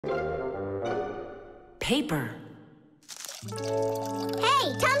Paper.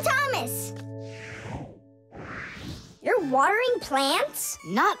 Hey, Tom Thomas! You're watering plants?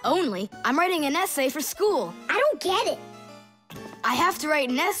 Not only. I'm writing an essay for school. I don't get it. I have to write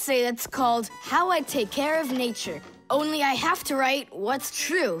an essay that's called How I Take Care of Nature. Only I have to write what's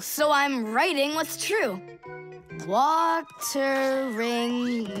true, so I'm writing what's true. Watering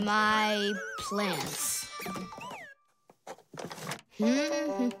my plants.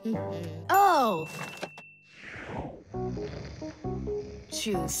 Oh!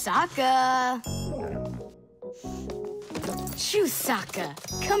 Chusaka. Chusaka,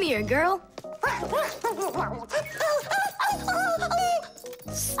 come here, girl.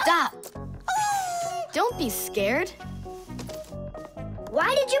 Stop. Don't be scared.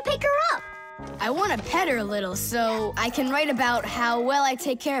 Why did you pick her up? I want to pet her a little so I can write about how well I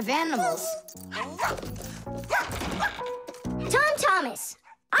take care of animals. Tom Thomas,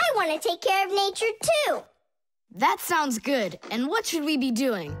 I want to take care of nature too. That sounds good. And what should we be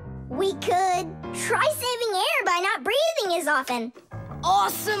doing? We could try saving air by not breathing as often.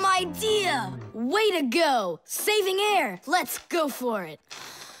 Awesome idea! Way to go! Saving air. Let's go for it.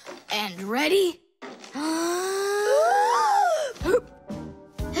 And ready?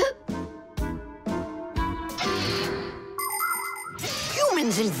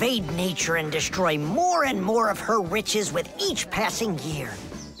 Humans invade nature and destroy more and more of her riches with each passing year.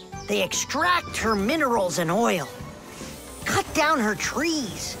 They extract her minerals and oil, cut down her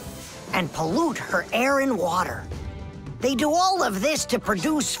trees, and pollute her air and water. They do all of this to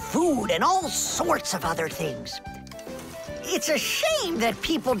produce food and all sorts of other things. It's a shame that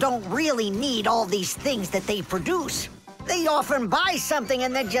people don't really need all these things that they produce. They often buy something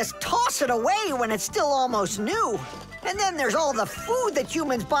and then just toss it away when it's still almost new. And then there's all the food that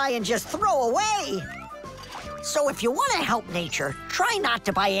humans buy and just throw away. So if you want to help nature, try not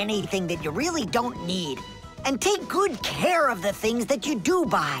to buy anything that you really don't need. And take good care of the things that you do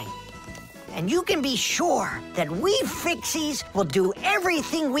buy. And you can be sure that we Fixies will do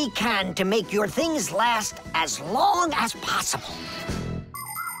everything we can to make your things last as long as possible.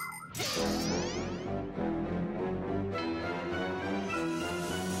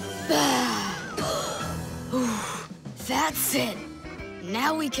 That's it.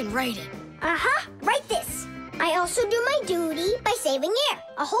 Now we can write it. Write this. I also do my duty by saving air.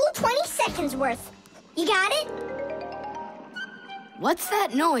 A whole 20 seconds worth. You got it? What's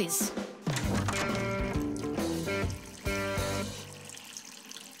that noise?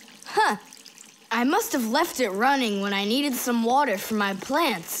 Huh. I must have left it running when I needed some water for my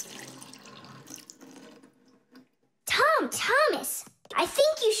plants. Tom Thomas, I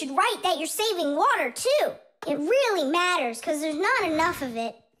think you should write that you're saving water, too. It really matters, because there's not enough of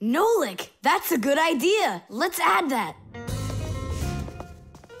it. Nolik, that's a good idea. Let's add that.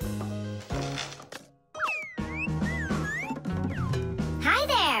 Hi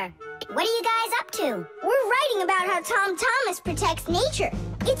there. What are you guys up to? We're writing about how Tom Thomas protects nature.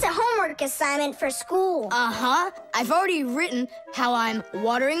 It's a homework assignment for school. I've already written how I'm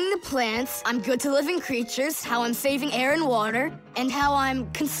watering the plants, I'm good to living creatures, how I'm saving air and water, and how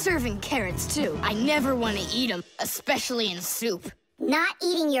I'm conserving carrots, too. I never want to eat them, especially in soup. Not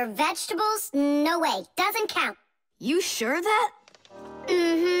eating your vegetables? No way. Doesn't count. You sure of that?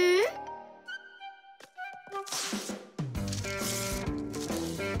 Mm-hmm.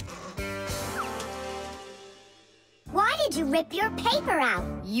 Why did you rip your paper out?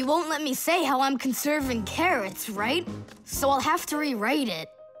 You won't let me say how I'm conserving carrots, right? So I'll have to rewrite it.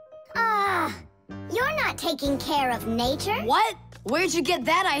 You're not taking care of nature. What? Where'd you get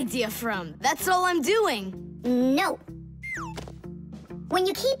that idea from? That's all I'm doing. No. When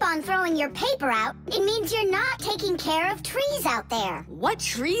you keep on throwing your paper out, it means you're not taking care of trees out there. What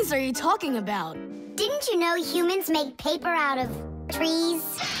trees are you talking about? Didn't you know humans make paper out of trees?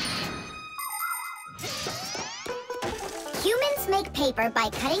 Humans make paper by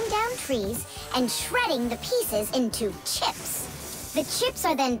cutting down trees and shredding the pieces into chips. The chips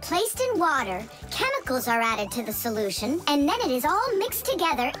are then placed in water, chemicals are added to the solution, and then it is all mixed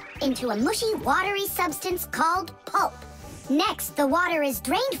together into a mushy, watery substance called pulp. Next, the water is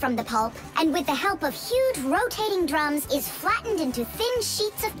drained from the pulp, and with the help of huge rotating drums, is flattened into thin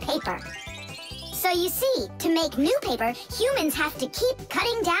sheets of paper. So you see, to make new paper, humans have to keep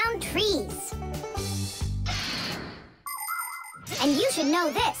cutting down trees. And you should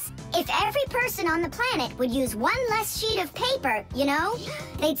know this. If every person on the planet would use one less sheet of paper, you know,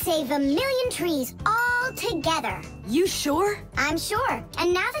 they'd save 1 million trees all together. You sure? I'm sure.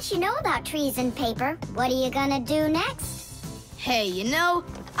 And now that you know about trees and paper, what are you gonna do next? Hey, you know,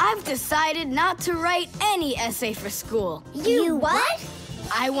 I've decided not to write any essay for school. You what?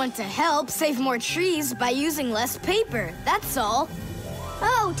 I want to help save more trees by using less paper, that's all.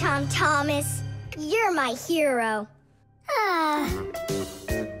 Oh, Tom Thomas, you're my hero.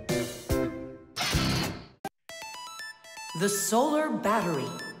 The solar battery.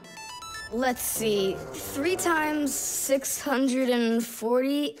 Let's see, 3 times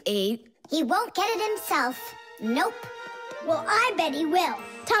 648. He won't get it himself. Nope. Well, I bet he will.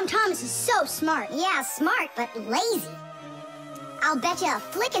 Tom Thomas is so smart. Yeah, smart, but lazy. I'll bet you a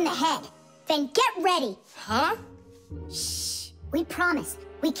flick in the head. Then get ready. Huh? Shh. We promise.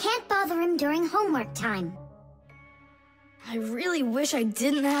 We can't bother him during homework time. I really wish I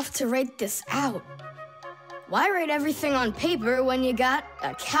didn't have to write this out. Why write everything on paper when you got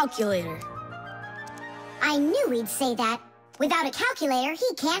a calculator? I knew he'd say that. Without a calculator,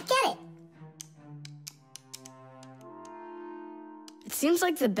 he can't get it. It seems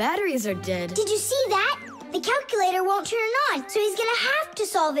like the batteries are dead. Did you see that? The calculator won't turn on, so he's gonna have to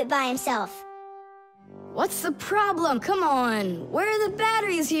solve it by himself. What's the problem? Come on. Where are the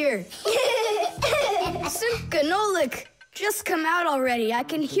batteries here? Simka and Nolik, just come out already. I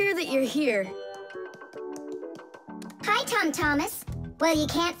can hear that you're here. Hi, Tom Thomas. Well, you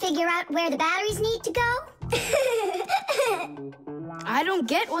can't figure out where the batteries need to go? I don't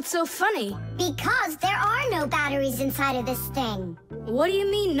get what's so funny. Because there are no batteries inside of this thing. What do you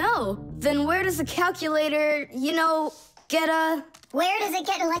mean, no? Then where does the calculator, get a... Where does it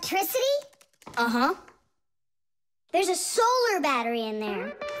get electricity? Uh-huh. There's a solar battery in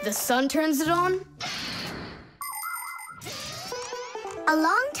there. The sun turns it on? A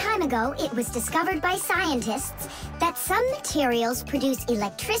long time ago, it was discovered by scientists that some materials produce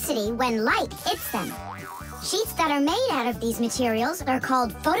electricity when light hits them. Sheets that are made out of these materials are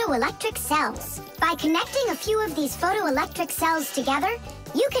called photoelectric cells. By connecting a few of these photoelectric cells together,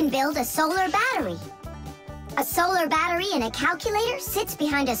 you can build a solar battery. A solar battery in a calculator sits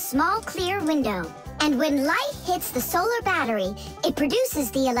behind a small clear window. And when light hits the solar battery, it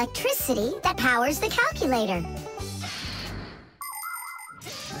produces the electricity that powers the calculator.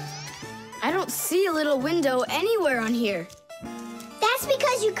 I don't see a little window anywhere on here. That's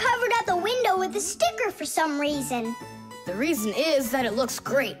because you covered up the window with a sticker for some reason. The reason is that it looks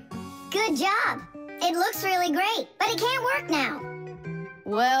great. Good job. It looks really great, but it can't work now.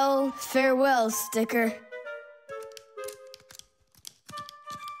 Well, farewell, sticker.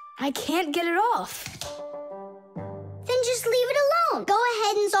 I can't get it off. Then just leave it alone. Go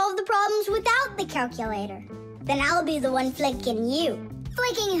ahead and solve the problems without the calculator. Then I'll be the one flicking you.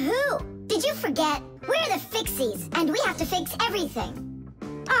 Flicking who? Did you forget? We're the Fixies, and we have to fix everything.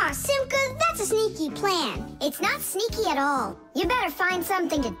 Ah, Simka, that's a sneaky plan. It's not sneaky at all. You better find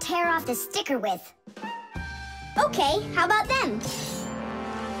something to tear off the sticker with. Okay, how about them?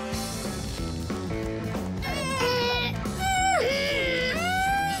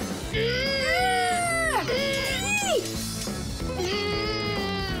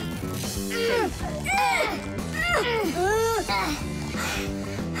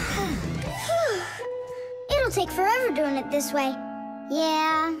 It'll take forever doing it this way.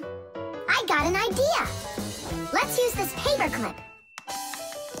 Yeah, I got an idea. Let's use this paper clip.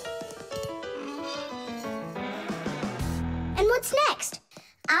 And what's next?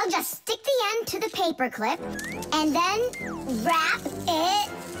 I'll just stick the end to the paper clip and then wrap it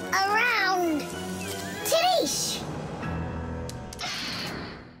around. Tidish!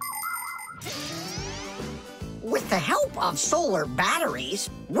 With the help of solar batteries,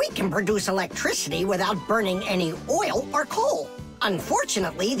 we can produce electricity without burning any oil or coal.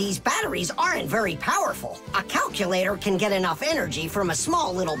 Unfortunately, these batteries aren't very powerful. A calculator can get enough energy from a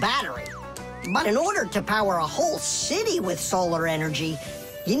small little battery. But in order to power a whole city with solar energy,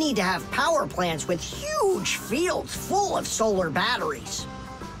 you need to have power plants with huge fields full of solar batteries.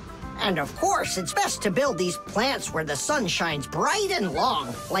 And of course, it's best to build these plants where the sun shines bright and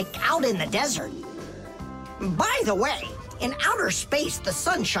long, like out in the desert. By the way, in outer space, the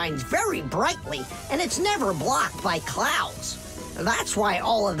sun shines very brightly, and it's never blocked by clouds. That's why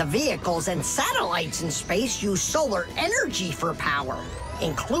all of the vehicles and satellites in space use solar energy for power,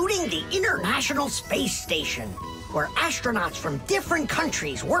 including the International Space Station, where astronauts from different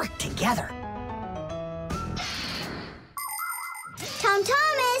countries work together. Tom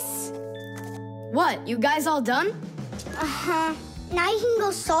Thomas! What, you guys all done? Uh-huh. Now you can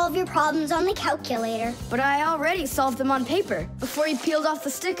go solve your problems on the calculator. But I already solved them on paper before you peeled off the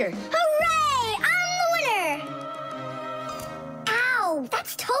sticker. Hooray! I'm the winner! Ow!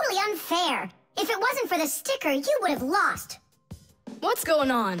 That's totally unfair. If it wasn't for the sticker, you would have lost. What's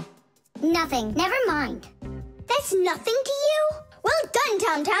going on? Nothing. Never mind. That's nothing to you? Well done,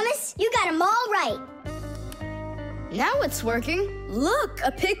 Tom Thomas. You got them all right. Now it's working. Look,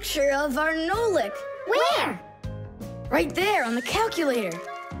 a picture of our Nolik. Where? Right there on the calculator.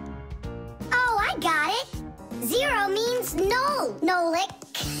 Oh, I got it. 0 means no, Nolik.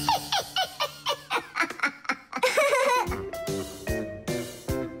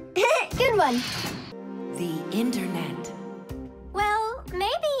 Good one. The internet. Well,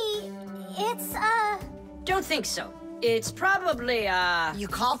 maybe it's, Don't think so. It's probably, You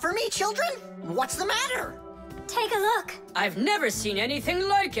call for me, children? What's the matter? take a look. I've never seen anything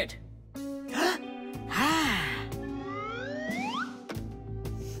like it.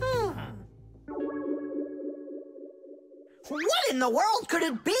 What in the world could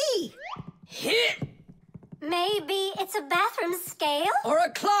it be? Hit! Maybe it's a bathroom scale? Or a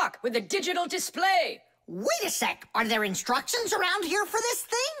clock with a digital display. Wait a sec. Are there instructions around here for this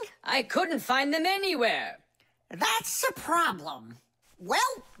thing? I couldn't find them anywhere. That's a problem.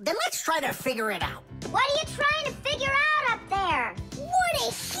 Well, then let's try to figure it out. What are you trying to figure out up there? What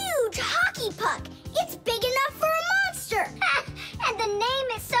a huge hockey puck! It's big enough for a monster! And the name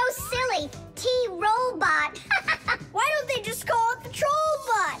is so silly. T-Robot. Why don't they just call it the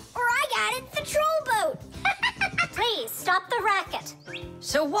Trollbot? Or I got it, the Trollboat! Please, stop the racket.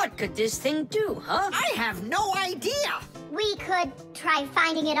 So what could this thing do, huh? I have no idea. We could try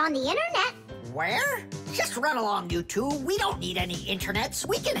finding it on the internet. Where? Just run along, you two. We don't need any internets.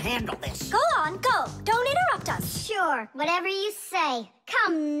 We can handle this. Go on, go. Don't interrupt us. Sure, whatever you say.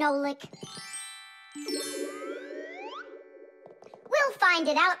 Come, Nolik. We'll find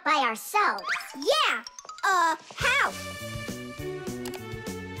it out by ourselves. Yeah! How?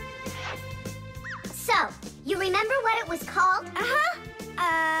 So, you remember what it was called?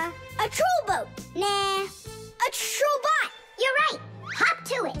 A Trollboat. Nah, a Trollbot. You're right. Hop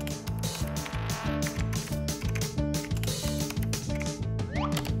to it.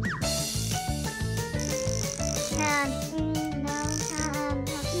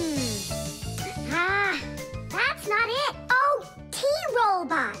 That's not it. Oh,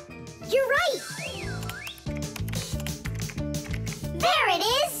 T-Robot. You're right. There it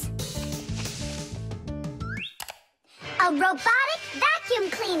is. A robotic vacuum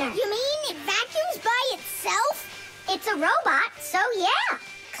cleaner. You mean it vacuums by itself? It's a robot, so yeah.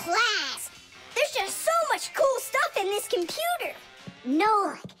 Class! There's just so much cool stuff in this computer.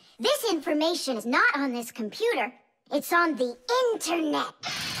 Nolik, this information is not on this computer. It's on the internet.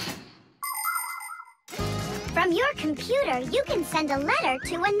 From your computer, you can send a letter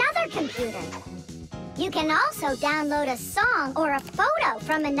to another computer. You can also download a song or a photo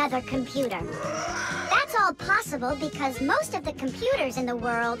from another computer. That's all possible because most of the computers in the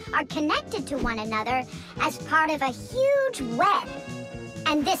world are connected to one another as part of a huge web.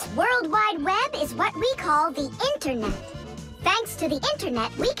 And this World Wide Web is what we call the Internet. Thanks to the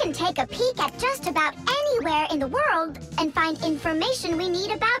Internet, we can take a peek at just about anywhere in the world and find information we need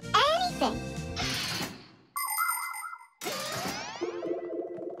about anything.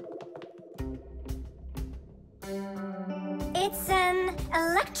 It's an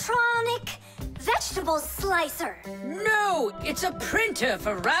electronic vegetable slicer. No, it's a printer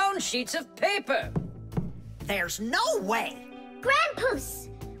for round sheets of paper. There's no way. Grandpoos,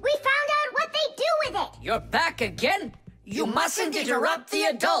 we found out what they do with it. You're back again? You mustn't interrupt the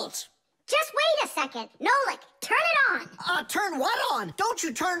adults. Just wait a second. Nolik, turn it on. Turn what on? Don't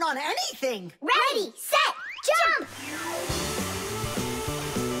you turn on anything. Ready, set, jump.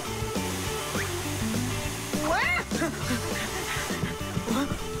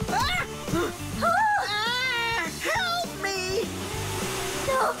 Help me!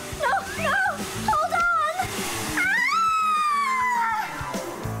 No, no, no! Hold on!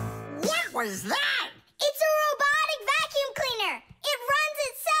 What was that? It's a robotic vacuum cleaner. It runs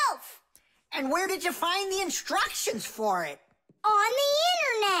itself. And where did you find the instructions for it? On the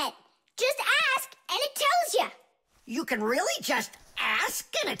internet. Just ask and it tells you. You can really just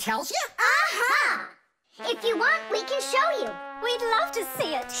ask and it tells you? Aha! If you want, we can show you. We'd love to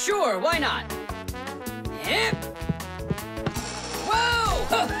see it. Sure, why not? Hip. Whoa!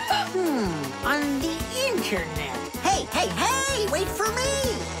 On the internet. Hey, hey, hey! Wait for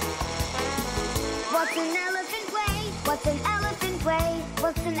me! What's an elephant weigh? What's an elephant weigh?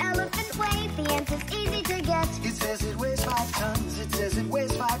 What's an elephant weigh? The answer's easy to get. It says it weighs 5 tons. It says it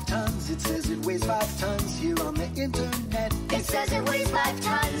weighs 5 tons. It says it weighs 5 tons here on the internet. It says it weighs 5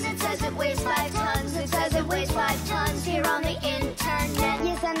 tons. It says it weighs 5 tons. It says it weighs 5 tons here on the internet.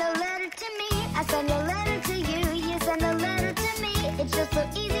 You send a letter to me. I send a letter to you. You send a letter to me. It's just so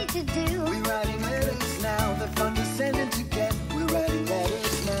easy to do. We're writing letters now. They're fun to send and to get. We're writing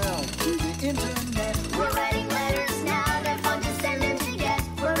letters now to the internet. We're writing letters now. They're fun to send and to get.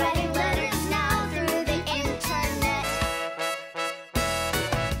 We're writing letters now through the internet.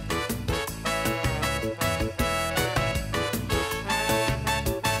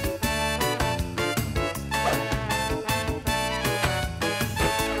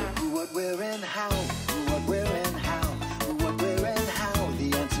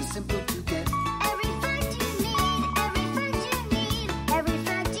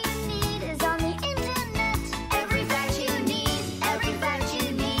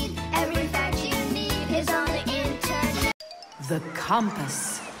 The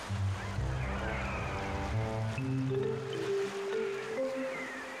compass.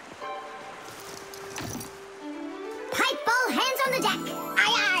 Pipe ball, hands on the deck.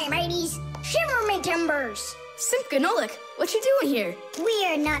 Aye, aye, mateys. Shimmer me timbers. Simka and Nolik, what you doing here?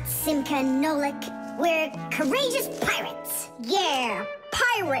 We're not Simka and Nolik. We're courageous pirates. Yeah,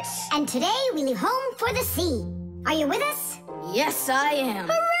 pirates. And today we leave home for the sea. Are you with us? Yes, I am.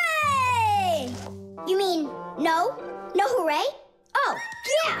 Hooray! You mean no? No hooray? Oh,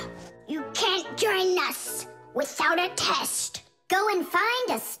 yeah. You can't join us without a test. Go and find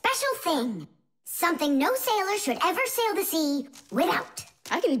a special thing. Something no sailor should ever sail the sea without.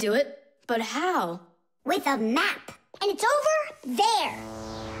 I can do it, but how? With a map. And it's over there.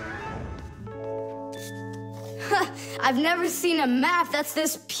 I've never seen a map that's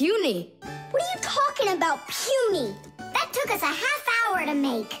this puny. What are you talking about, puny? That took us a half hour to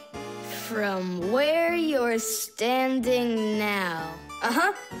make. From where you're standing now.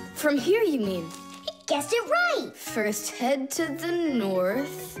 Uh-huh. From here, you mean? He guessed it right. First head to the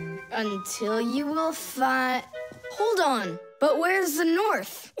north until you will find... Hold on. But where's the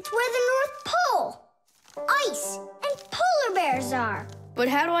north? It's where the North Pole, ice, and polar bears are. But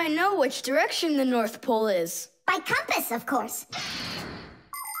how do I know which direction the North Pole is? By compass, of course.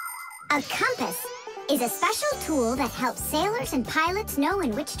 A compass is a special tool that helps sailors and pilots know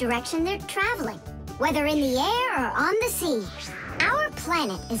in which direction they're traveling, whether in the air or on the sea. Our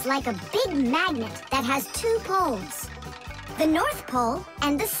planet is like a big magnet that has two poles, the North Pole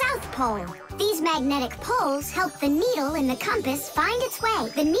and the South Pole. These magnetic poles help the needle in the compass find its way.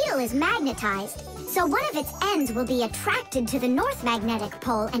 The needle is magnetized, so one of its ends will be attracted to the North Magnetic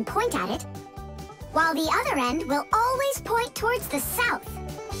Pole and point at it, while the other end will always point towards the South.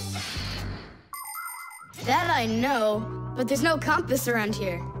 That I know, but there's no compass around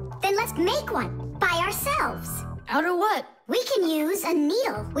here. Then let's make one by ourselves. Out of what? We can use a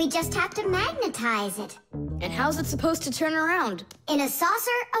needle. We just have to magnetize it. And how's it supposed to turn around? In a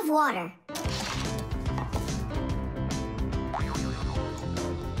saucer of water.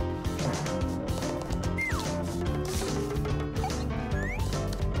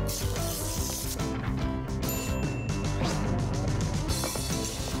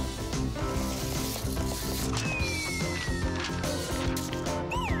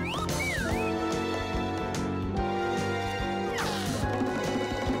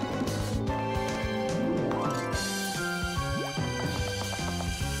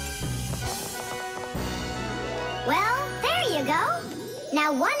 Well, there you go.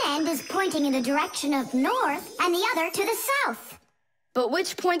 Now one end is pointing in the direction of north and the other to the south. But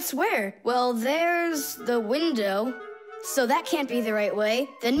which point's where? Well, there's the window, so that can't be the right way.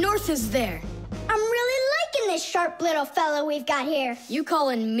 The north is there. I'm really liking this sharp little fella we've got here. You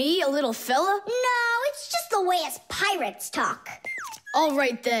calling me a little fella? No, it's just the way us pirates talk. All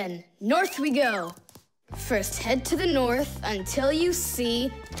right then, north we go. First head to the north until you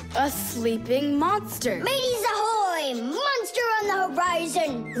see a sleeping monster. Mateys ahoy! Monster on the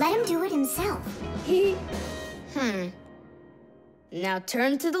horizon! Let him do it himself. Now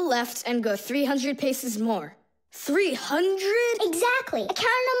turn to the left and go 300 paces more. 300? Exactly. I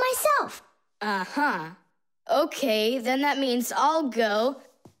counted on myself. Uh-huh. Okay, then that means I'll go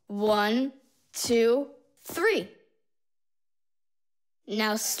 1, 2, 3.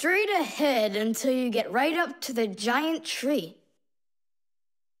 Now straight ahead until you get right up to the giant tree.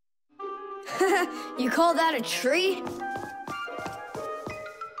 You call that a tree?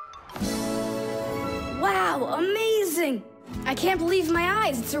 Wow, amazing! I can't believe my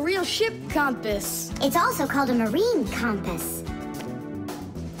eyes. It's a real ship compass. It's also called a marine compass.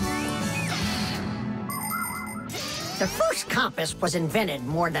 The first compass was invented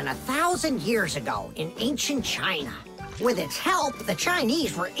more than 1,000 years ago in ancient China. With its help, the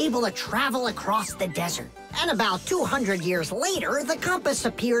Chinese were able to travel across the desert. And about 200 years later, the compass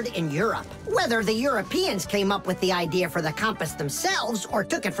appeared in Europe. Whether the Europeans came up with the idea for the compass themselves or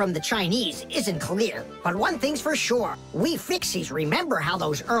took it from the Chinese isn't clear. But one thing's for sure, we Fixies remember how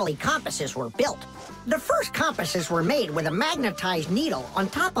those early compasses were built. The first compasses were made with a magnetized needle on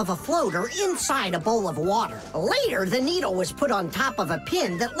top of a floater inside a bowl of water. Later, the needle was put on top of a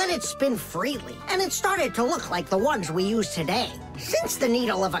pin that let it spin freely, and it started to look like the ones we use today. Since the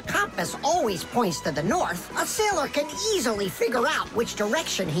needle of a compass always points to the north, a sailor can easily figure out which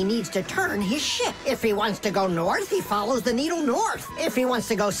direction he needs to turn his ship. If he wants to go north, he follows the needle north. If he wants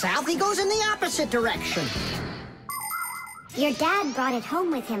to go south, he goes in the opposite direction. Your dad brought it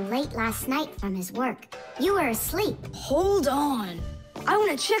home with him late last night from his work. You were asleep. Hold on. I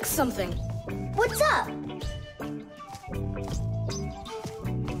want to check something. What's up?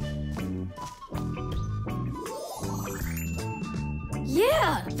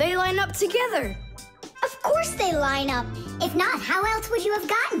 Yeah, they line up together. Of course they line up. If not, how else would you have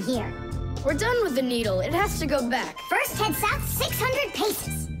gotten here? We're done with the needle. It has to go back. First head south 600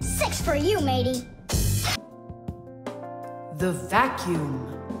 paces. 6 for you, matey. The vacuum.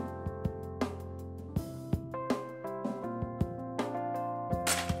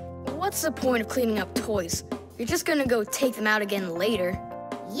 What's the point of cleaning up toys? You're just gonna go take them out again later.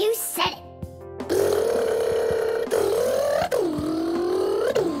 You said it.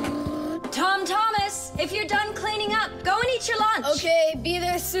 Thomas, if you're done cleaning up, go and eat your lunch. Okay, be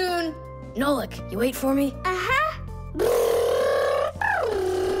there soon. Nolik, you wait for me? Uh-huh.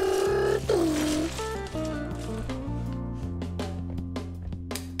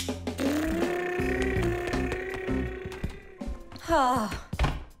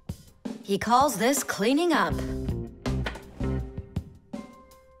 He calls this cleaning up.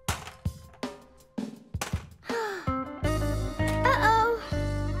 Uh-oh.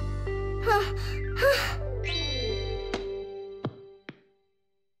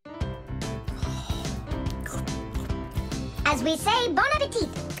 As we say, bon appetit.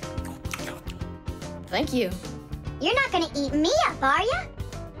 Thank you. You're not gonna eat me up, are ya?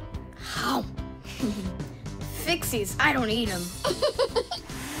 Ow. Fixies, I don't eat them.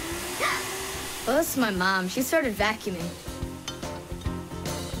 Well, that's my mom. She started vacuuming.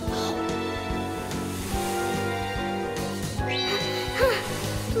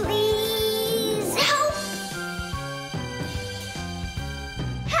 Please help!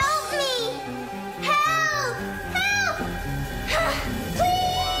 Help me! Help! Help!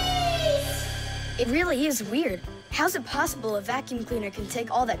 Please! It really is weird. How's it possible a vacuum cleaner can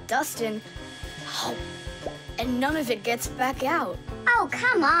take all that dust in, and none of it gets back out? Oh,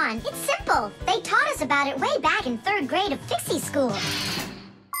 come on. It's simple. They taught us about it way back in 3rd grade of Fixie school.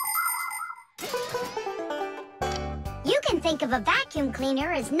 You can think of a vacuum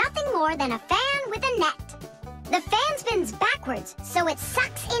cleaner as nothing more than a fan with a net. The fan spins backwards, so it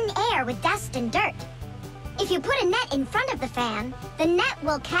sucks in air with dust and dirt. If you put a net in front of the fan, the net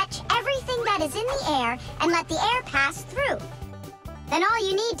will catch everything that is in the air and let the air pass through. Then all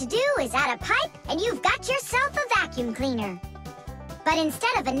you need to do is add a pipe and you've got yourself a vacuum cleaner. But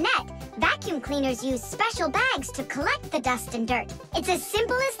instead of a net, vacuum cleaners use special bags to collect the dust and dirt. It's as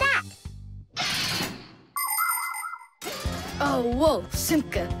simple as that. Oh, whoa,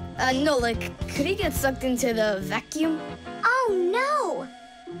 Simka. Nolik, could he get sucked into the vacuum? Oh, no!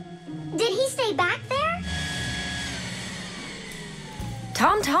 Did he stay back there?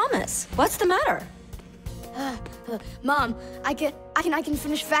 Thomas, what's the matter? Mom, I can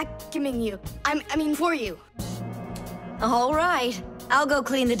finish vacuuming you. I mean for you. All right, I'll go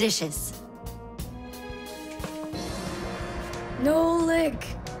clean the dishes. Nolik!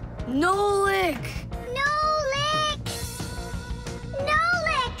 Nolik! Nolik!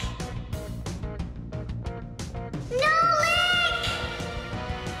 Nolik! Nolik!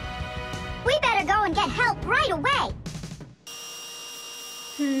 We better go and get help right away.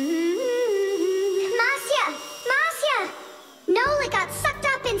 Marcia! Nolik got sucked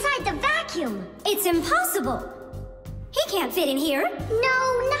up inside the vacuum. It's impossible. He can't fit in here.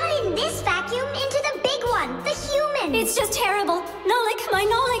 No, not in this vacuum. Into the big one, the human. It's just terrible. Nolik, my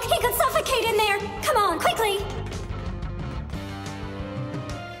Nolik, he could suffocate in there. Come on, quickly.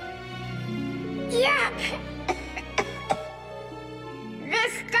 Yeah.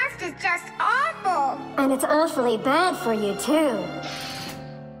 This dust is just awful. And it's awfully bad for you, too.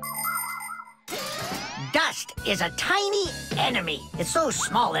 Dust is a tiny enemy. It's so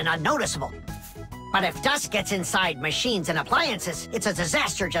small and unnoticeable. But if dust gets inside machines and appliances, it's a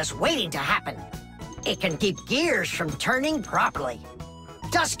disaster just waiting to happen. It can keep gears from turning properly.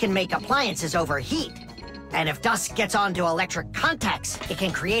 Dust can make appliances overheat. And if dust gets onto electric contacts, it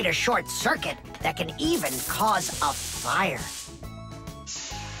can create a short circuit that can even cause a fire.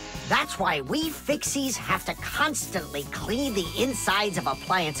 That's why we Fixies have to constantly clean the insides of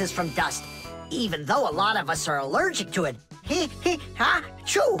appliances from dust, even though a lot of us are allergic to it.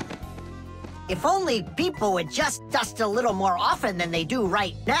 Choo! If only people would just dust a little more often than they do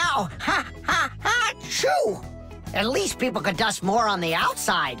right now. Choo! At least people could dust more on the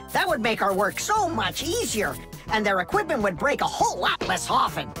outside. That would make our work so much easier, and their equipment would break a whole lot less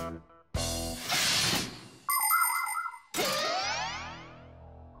often.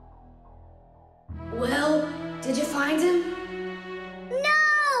 Well, did you find him?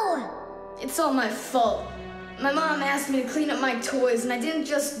 No! It's all my fault. My mom asked me to clean up my toys, and I didn't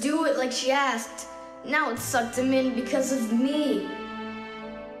just do it like she asked. Now it sucked him in because of me.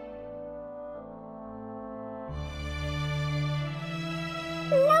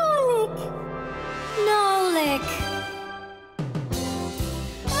 Nolik!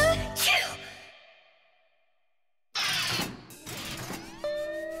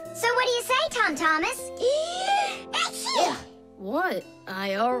 on, Thomas. Yeah. What?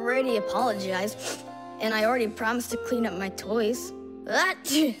 I already apologized, and I already promised to clean up my toys.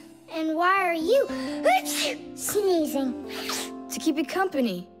 And why are you sneezing? To keep you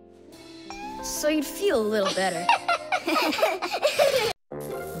company, so you'd feel a little better.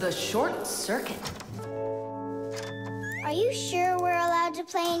 The short circuit. Are you sure we're allowed to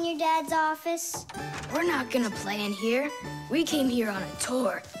play in your dad's office? We're not gonna play in here. We came here on a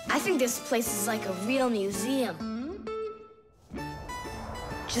tour. I think this place is like a real museum.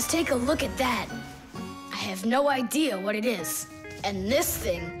 Just take a look at that. I have no idea what it is. And this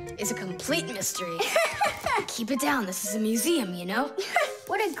thing is a complete mystery. Keep it down, this is a museum, you know?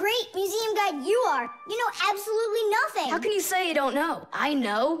 What a great museum guide you are. You know absolutely nothing. How can you say you don't know? I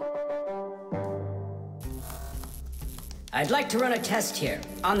know. I'd like to run a test here,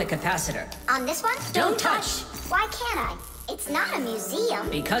 on the capacitor. On this one? Don't touch! Why can't I? It's not a museum.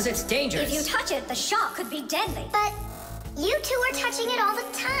 Because it's dangerous. If you touch it, the shock could be deadly. But you two are touching it all the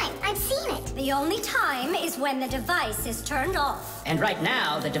time. I've seen it. The only time is when the device is turned off. And right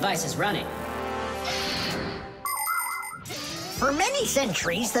now, the device is running. For many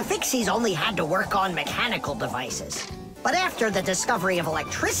centuries, the Fixies only had to work on mechanical devices. But after the discovery of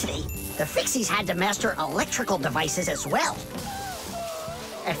electricity, the Fixies had to master electrical devices as well.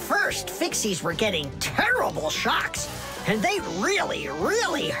 At first, Fixies were getting terrible shocks, and they really,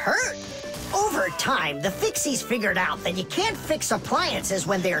 really hurt. Over time, the Fixies figured out that you can't fix appliances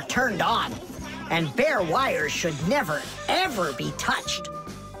when they're turned on, and bare wires should never, ever be touched.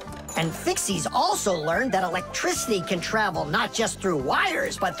 And Fixies also learned that electricity can travel not just through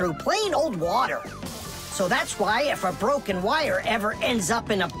wires, but through plain old water. So that's why if a broken wire ever ends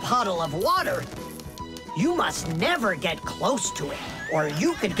up in a puddle of water, you must never get close to it, or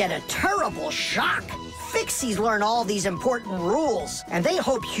you could get a terrible shock. Fixies learn all these important rules, and they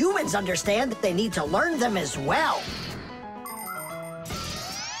hope humans understand that they need to learn them as well.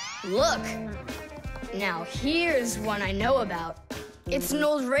 Look. Now here's one I know about. It's an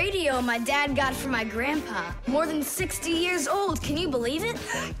old radio my dad got from my grandpa. More than 60 years old, can you believe it?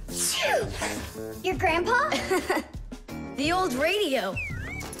 Your grandpa? The old radio.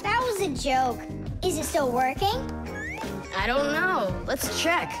 That was a joke. Is it still working? I don't know. Let's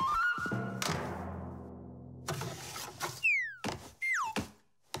check.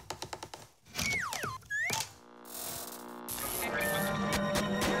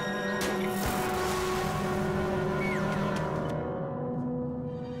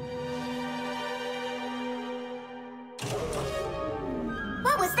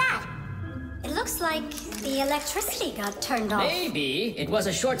 What was that? It looks like the electricity got turned off. Maybe it was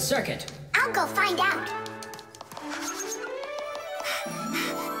a short circuit. I'll go find out.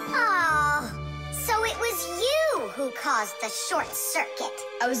 Oh, so it was you who caused the short circuit.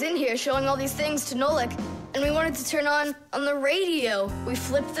 I was in here showing all these things to Nolik, and we wanted to turn on the radio. We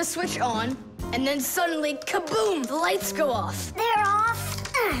flipped the switch on, and then suddenly, kaboom, the lights go off. They're off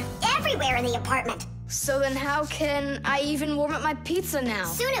everywhere in the apartment. So then how can I even warm up my pizza now?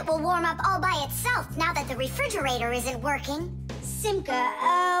 Soon it will warm up all by itself now that the refrigerator isn't working. Simka,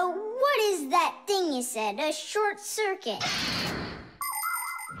 what is that thing you said? A short circuit.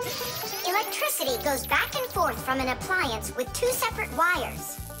 Electricity goes back and forth from an appliance with two separate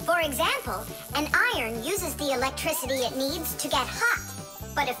wires. For example, an iron uses the electricity it needs to get hot.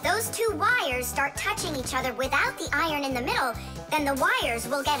 But if those two wires start touching each other without the iron in the middle, then the wires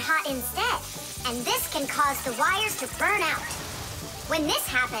will get hot instead. And this can cause the wires to burn out. When this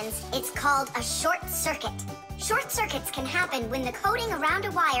happens, it's called a short circuit. Short circuits can happen when the coating around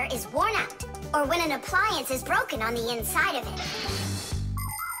a wire is worn out, or when an appliance is broken on the inside of it.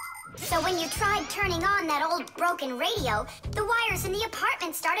 So when you tried turning on that old broken radio, the wires in the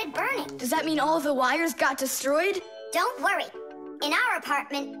apartment started burning. Does that mean all of the wires got destroyed? Don't worry. In our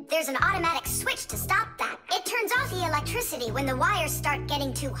apartment, there's an automatic switch to stop that. It turns off the electricity when the wires start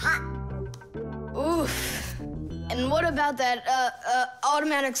getting too hot. Oof. And what about that,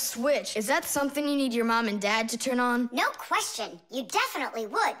 automatic switch? Is that something you need your mom and dad to turn on? No question. You definitely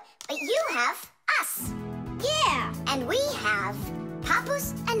would. But you have us. Yeah. And we have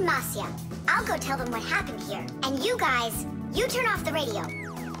Papus and Masya. I'll go tell them what happened here. And you guys, you turn off the radio.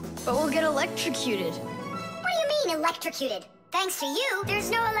 But we'll get electrocuted. What do you mean electrocuted? Thanks to you, there's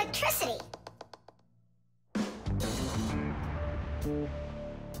no electricity.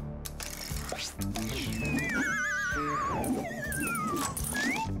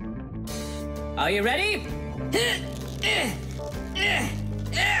 Are you ready?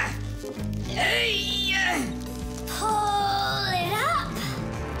 Pull it up.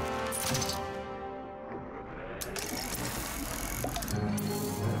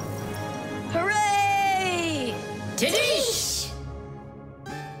 Hooray!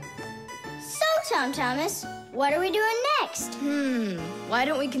 Tom Thomas. What are we doing next? Why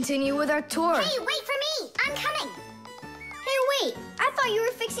don't we continue with our tour? Hey, wait for me! I'm coming! Hey, wait. I thought you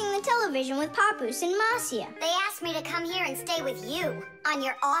were fixing the television with Papoose and Marcia. They asked me to come here and stay with you on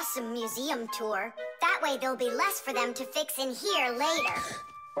your awesome museum tour. That way there'll be less for them to fix in here later.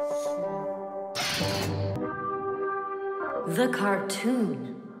 The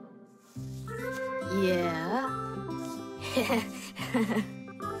cartoon. Yeah.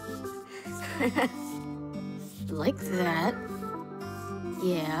 Like that.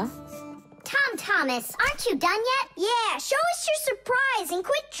 Yeah. Tom Thomas, aren't you done yet? Yeah, show us your surprise and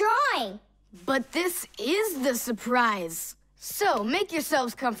quit drawing. But this is the surprise. So, make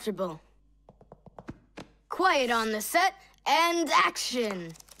yourselves comfortable. Quiet on the set, and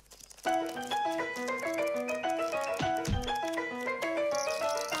action!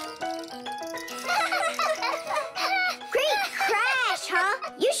 Great crash,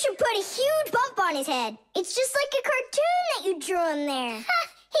 huh? You should put a huge bump on his head. It's just like a cartoon that you drew in there.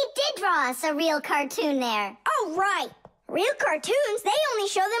 He did draw us a real cartoon there. Oh, right. Real cartoons, they only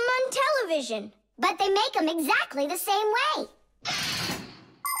show them on television. But they make them exactly the same way.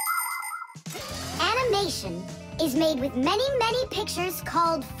 Animation is made with many, many pictures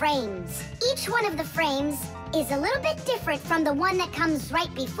called frames. Each one of the frames is a little bit different from the one that comes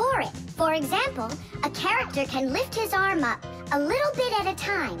right before it. For example, a character can lift his arm up a little bit at a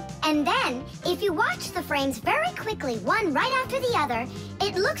time. And then, if you watch the frames very quickly, one right after the other,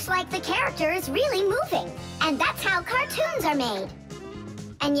 it looks like the character is really moving. And that's how cartoons are made.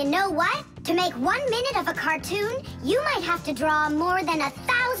 And you know what? To make 1 minute of a cartoon, you might have to draw more than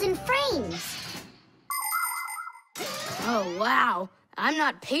 1,000 frames. Oh, wow. I'm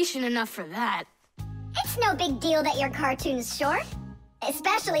not patient enough for that. It's no big deal that your cartoon's short.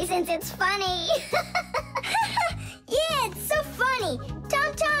 Especially since it's funny. Yeah, it's so funny.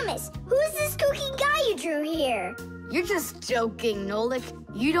 Tom Thomas, who's this kooky guy you drew here? You're just joking, Nolik.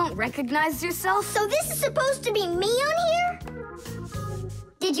 You don't recognize yourself? So this is supposed to be me on here?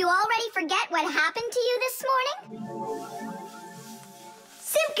 Did you already forget what happened to you this morning?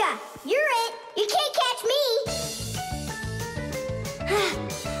 Simka, you're it. You can't catch me.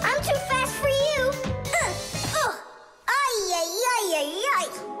 I'm too fast for you.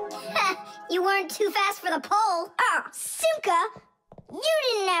 You weren't too fast for the pole. Oh, Simka, you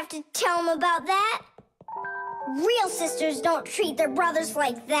didn't have to tell him about that. Real sisters don't treat their brothers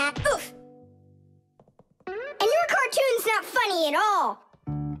like that. Oof. And your cartoon's not funny at all.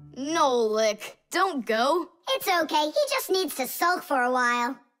 Nolik, don't go. It's okay. He just needs to sulk for a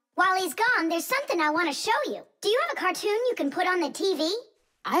while. While he's gone, there's something I want to show you. Do you have a cartoon you can put on the TV?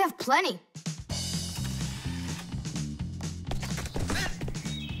 I have plenty.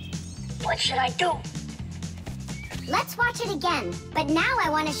 What should I do? Let's watch it again. But now I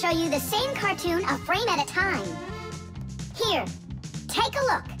want to show you the same cartoon a frame at a time. Here, take a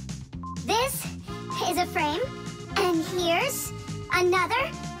look. This is a frame, and here's another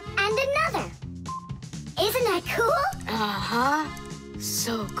and another. Isn't that cool? Uh-huh.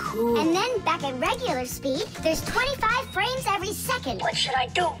 So cool. And then back at regular speed, there's 25 frames every second. What should I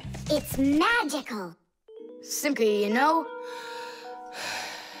do? It's magical. Simka, you know,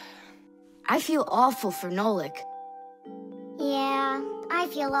 I feel awful for Nolik. Yeah, I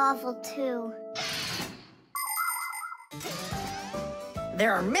feel awful too.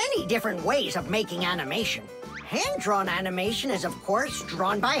 There are many different ways of making animation. Hand-drawn animation is, of course,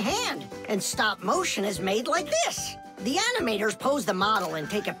 drawn by hand, and stop motion is made like this. The animators pose the model and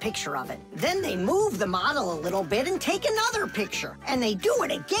take a picture of it. Then they move the model a little bit and take another picture. And they do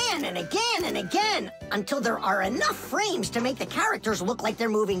it again and again and again until there are enough frames to make the characters look like they're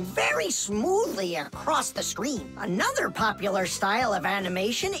moving very smoothly across the screen. Another popular style of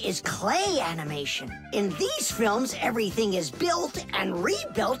animation is clay animation. In these films, everything is built and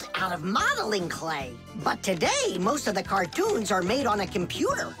rebuilt out of modeling clay. But today, most of the cartoons are made on a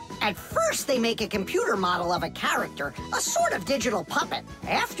computer. At first, they make a computer model of a character, a sort of digital puppet.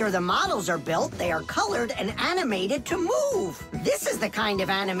 After the models are built, they are colored and animated to move. This is the kind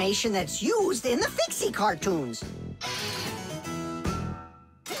of animation that's used in the Fixie cartoons.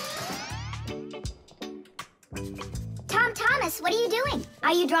 Tom Thomas, what are you doing?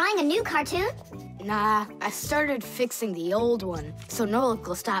 Are you drawing a new cartoon? Nah, I started fixing the old one, so Nolik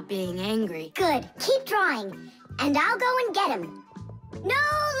will stop being angry. Good. Keep drawing, and I'll go and get him.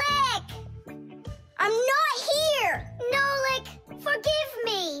 Nolik! I'm not here. Nolik, forgive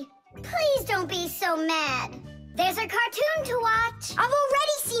me. Please don't be so mad. There's a cartoon to watch. I've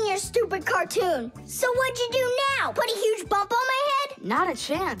already seen your stupid cartoon. So what'd you do now? Put a huge bump on my head? Not a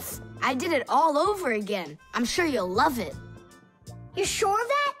chance. I did it all over again. I'm sure you'll love it. You're sure of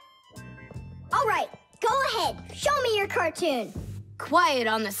that? All right, go ahead. Show me your cartoon. Quiet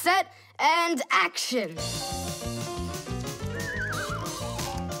on the set and action.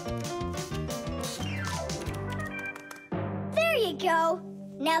 There you go.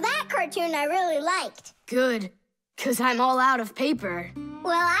 Now that cartoon I really liked. Good, 'cause I'm all out of paper.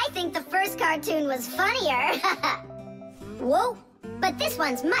 Well, I think the first cartoon was funnier. Whoa. But this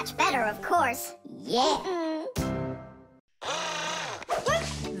one's much better, of course. Yeah.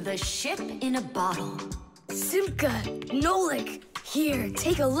 The ship in a bottle. Simka, Nolik, here,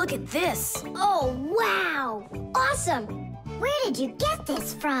 take a look at this. Oh, wow. Awesome. Where did you get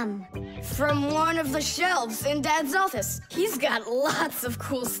this from? From one of the shelves in Dad's office. He's got lots of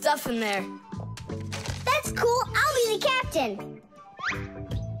cool stuff in there. That's cool. I'll be the captain.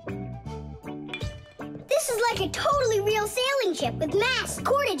 This is like a totally real sailing ship with masts,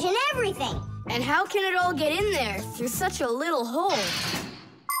 cordage, and everything. And how can it all get in there through such a little hole?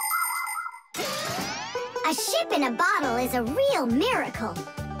 A ship in a bottle is a real miracle.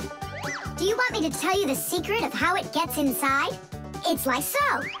 Do you want me to tell you the secret of how it gets inside? It's like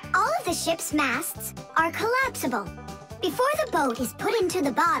so. All of the ship's masts are collapsible. Before the boat is put into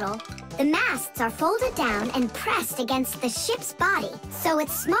the bottle, the masts are folded down and pressed against the ship's body, so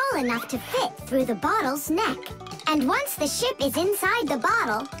it's small enough to fit through the bottle's neck. And once the ship is inside the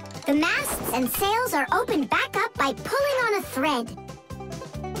bottle, the masts and sails are opened back up by pulling on a thread.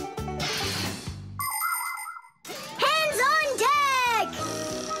 Hands on deck!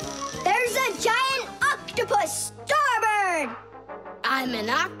 There's a giant octopus starboard! I'm an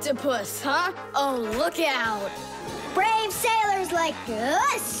octopus, huh? Oh, look out. Brave sailors like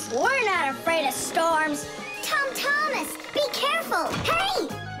us, we're not afraid of storms. Thomas, be careful! Hey!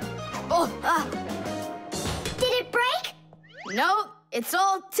 Oh, Did it break? no, it's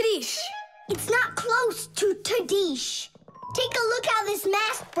all Trish. It's not close to Tadish. Take a look how this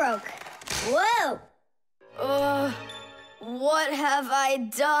mast broke. Whoa! What have I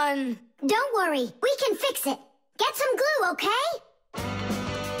done? Don't worry, we can fix it. Get some glue, okay?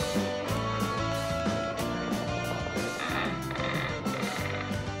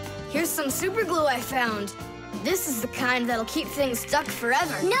 Here's some super glue I found. This is the kind that'll keep things stuck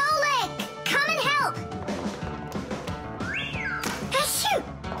forever. Nolik, come and help! Achoo!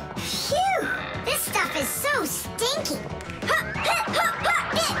 Phew! This stuff is so stinky.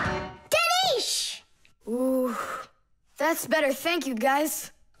 Tadish! Ooh, that's better. Thank you,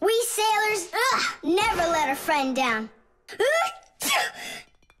 guys. We sailors never let a friend down.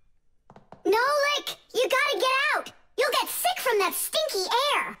 Nolik, you gotta get out! You'll get sick from that stinky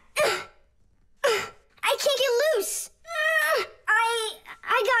air. I can't get loose.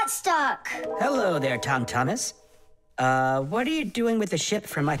 I got stuck. Hello there, Thomas. What are you doing with the ship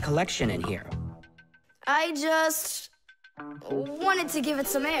from my collection in here? I just wanted to give it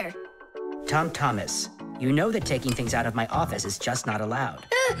some air. Thomas, you know that taking things out of my office is just not allowed.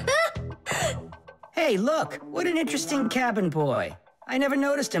 Hey, look, what an interesting cabin boy. I never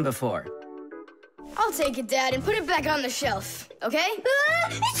noticed him before. I'll take it, Dad, and put it back on the shelf, okay?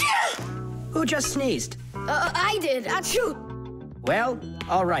 Who just sneezed? I did. Achoo! Well,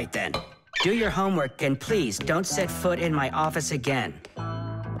 all right then. Do your homework and please don't set foot in my office again.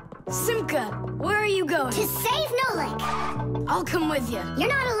 Simka, where are you going? To save Nolik. I'll come with you. You're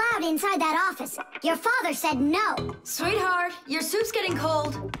not allowed inside that office. Your father said no. Sweetheart, your soup's getting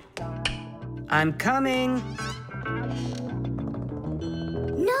cold. I'm coming.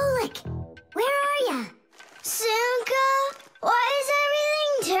 Nolik, where are ya? Simka, why is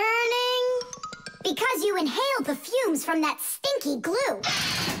everything turning? Because you inhaled the fumes from that stinky glue.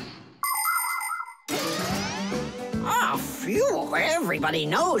 Ah, phew! Everybody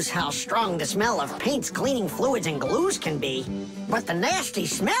knows how strong the smell of paints, cleaning fluids, and glues can be. But the nasty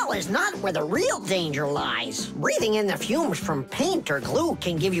smell is not where the real danger lies. Breathing in the fumes from paint or glue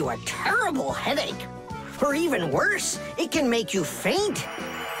can give you a terrible headache. Or even worse, it can make you faint.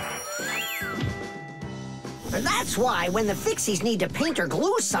 That's why when the Fixies need to paint or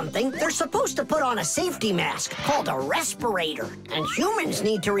glue something, they're supposed to put on a safety mask called a respirator. And humans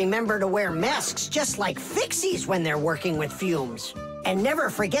need to remember to wear masks just like Fixies when they're working with fumes. And never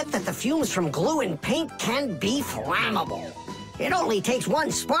forget that the fumes from glue and paint can be flammable. It only takes one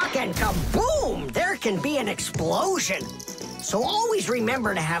spark and kaboom! There can be an explosion. So always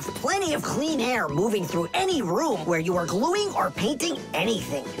remember to have plenty of clean air moving through any room where you are gluing or painting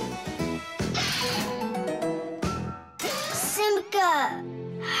anything. Simka,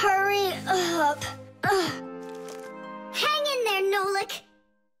 hurry up. Hang in there, Nolik.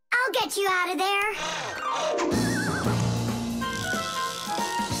 I'll get you out of there.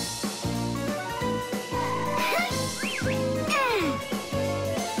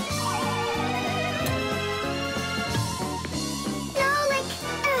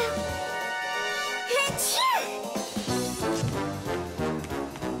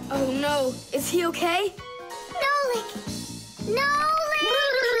 So, is he okay? Nolik! Nolik!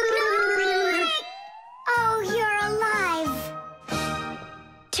 Nolik! Oh, you're alive.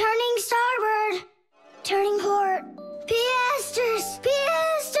 Turning starboard. Turning port. Piasters!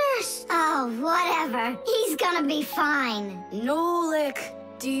 Piasters! Oh, whatever. He's gonna be fine. Nolik,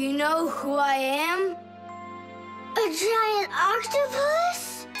 do you know who I am? A giant octopus?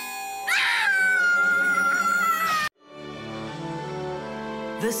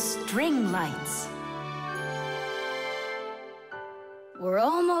 The string lights. We're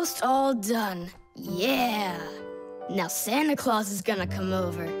almost all done. Yeah. Now Santa Claus is gonna come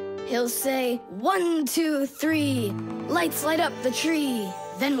over. He'll say, 1, 2, 3, lights light up the tree.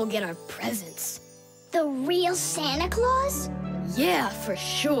 Then we'll get our presents. The real Santa Claus? Yeah, for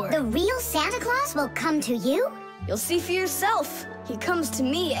sure. The real Santa Claus will come to you? You'll see for yourself. He comes to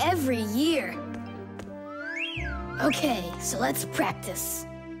me every year. Okay, so let's practice.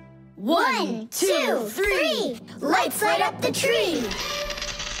 1, 2, 3, lights light up the tree.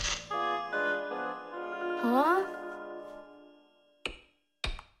 Huh?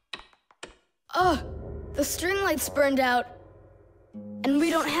 Oh, the string lights burned out. And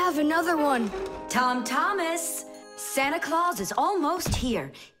we don't have another one. Tom Thomas, Santa Claus is almost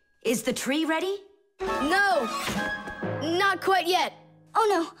here. Is the tree ready? No, not quite yet. Oh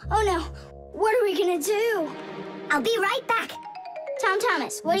no. What are we gonna do? I'll be right back. Tom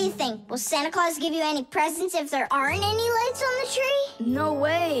Thomas, what do you think? Will Santa Claus give you any presents if there aren't any lights on the tree? No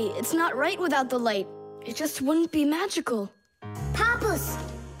way. It's not right without the light. It just wouldn't be magical. Papus,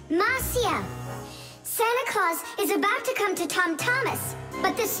 Marcia, Santa Claus is about to come to Tom Thomas,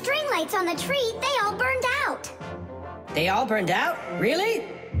 but the string lights on the tree, they all burned out. They all burned out? Really?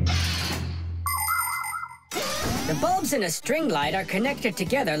 The bulbs in a string light are connected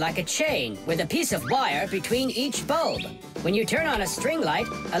together like a chain with a piece of wire between each bulb. When you turn on a string light,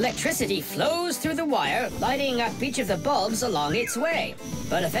 electricity flows through the wire, lighting up each of the bulbs along its way.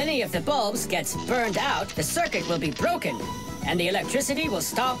 But if any of the bulbs gets burned out, the circuit will be broken, and the electricity will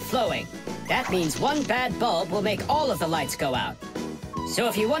stop flowing. That means one bad bulb will make all of the lights go out. So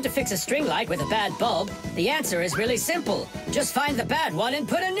if you want to fix a string light with a bad bulb, the answer is really simple. Just find the bad one and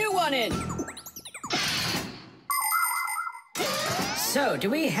put a new one in. So, do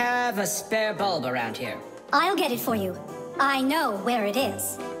we have a spare bulb around here? I'll get it for you. I know where it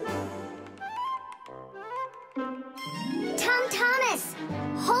is. Tom Thomas,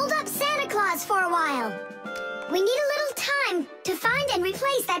 hold up Santa Claus for a while. We need a little time to find and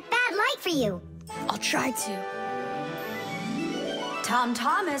replace that bad light for you. I'll try to. Tom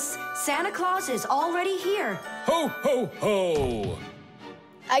Thomas, Santa Claus is already here. Ho, ho, ho!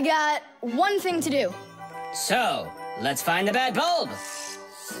 I got one thing to do. So, let's find the bad bulb.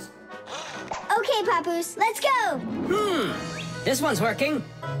 Okay, Papoose, let's go. This one's working.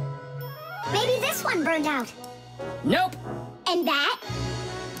 Maybe this one burned out. Nope. And that?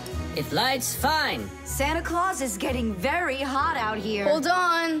 It lights fine. Santa Claus is getting very hot out here. Hold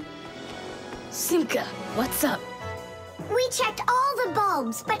on. Simka, what's up? We checked all the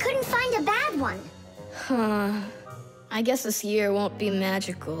bulbs, but couldn't find a bad one. I guess this year won't be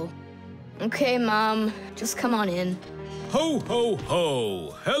magical. Okay, Mom, just come on in. Ho, ho,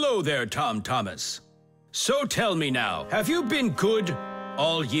 ho! Hello there, Tom Thomas. So tell me now, have you been good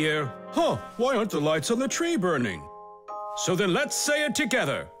all year? Huh, why aren't the lights on the tree burning? So then let's say it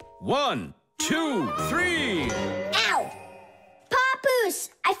together. 1, 2, 3. Ow! Papoose,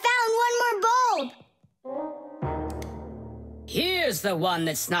 I found one more bulb. Here's the one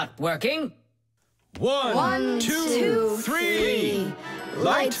that's not working. 1, 2, 3.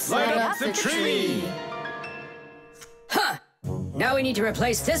 Light up the tree. Huh! Now we need to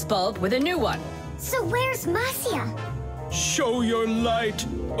replace this bulb with a new one. So where's Marcia? Show your light,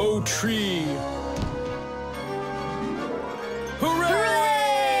 O tree.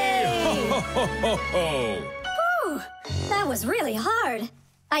 Hooray! Ho, ho, ho, ho. Whew, that was really hard.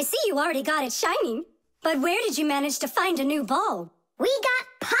 I see you already got it shining. But where did you manage to find a new bulb? We got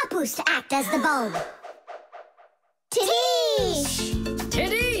Papoose to act as the bulb. Tidish!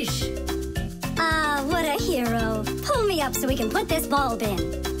 Tidish! Ah, what a hero. Pull me up so we can put this bulb in.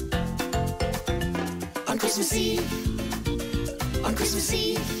 On Christmas Eve, on Christmas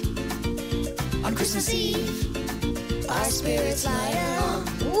Eve, on Christmas Eve, our spirits light up.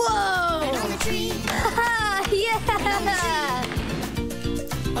 Whoa! And on the tree, Yeah!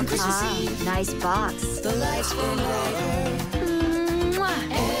 on Christmas Eve, Nice box. the lights burn brighter.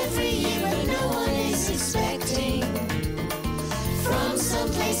 Every year when no one is expecting, from some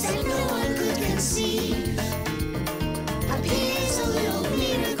place that no one could conceive, appears a little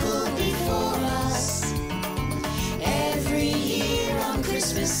miracle before us. Every year on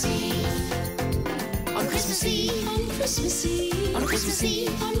Christmas Eve. Christmas Eve. On Christmas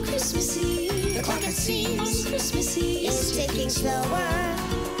Eve. On Christmas Eve. The clock, it seems, on Christmas Eve is ticking slower.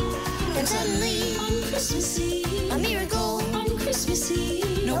 Then suddenly, on Christmas Eve, a miracle on Christmas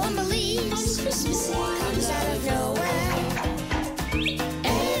Eve. No one believes on Christmas Eve comes out of nowhere.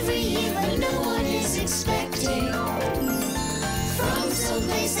 Every year, but no one is expecting. From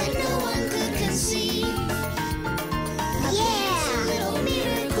someplace that no one could conceive. Yeah! A little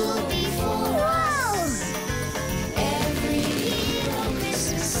miracle before us. Every year on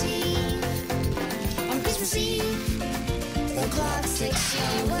Christmas Eve. On Christmas Eve, the clock ticks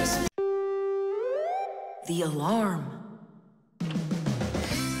slower. The alarm.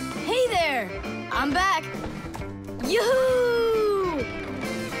 Hey there! I'm back! Yoo-hoo!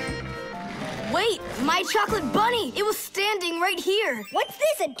 Wait, my chocolate bunny! It was standing right here! What's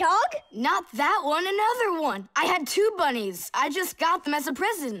this, a dog? Not that one, another one. I had 2 bunnies. I just got them as a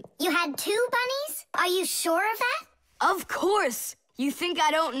present. You had 2 bunnies? Are you sure of that? Of course! You think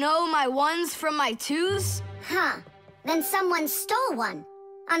I don't know my 1s from my 2s? Huh. Then someone stole one.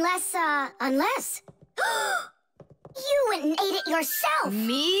 Unless. You went and ate it yourself!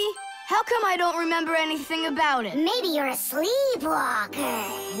 Me? How come I don't remember anything about it? Maybe you're a sleepwalker.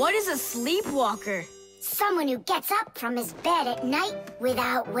 What is a sleepwalker? Someone who gets up from his bed at night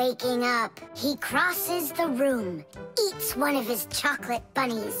without waking up. He crosses the room, eats one of his chocolate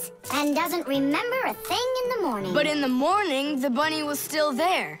bunnies, and doesn't remember a thing in the morning. But in the morning, the bunny was still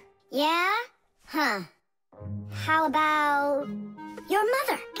there. Yeah? Huh. How about your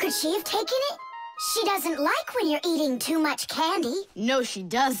mother? Could she have taken it? She doesn't like when you're eating too much candy. No, she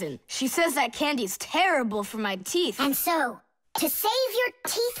doesn't. She says that candy's terrible for my teeth. And so, to save your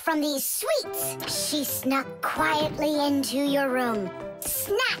teeth from these sweets, she snuck quietly into your room,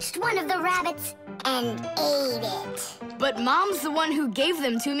 snatched one of the rabbits, and ate it. But Mom's the one who gave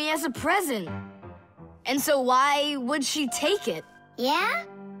them to me as a present. And so why would she take it? Yeah?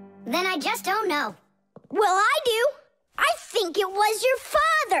 Then I just don't know. Well, I do. I think it was your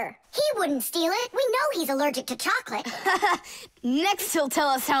father. He wouldn't steal it. We know he's allergic to chocolate. Next, he'll tell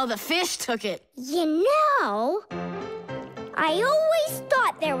us how the fish took it. You know, I always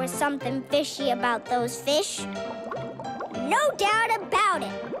thought there was something fishy about those fish. No doubt about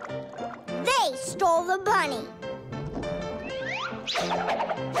it. They stole the bunny.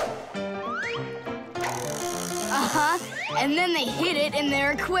 Uh-huh. And then they hid it in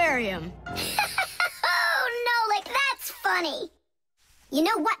their aquarium. Oh, Nolik, that's funny. You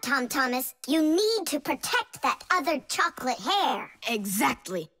know what, Tom Thomas? You need to protect that other chocolate hair.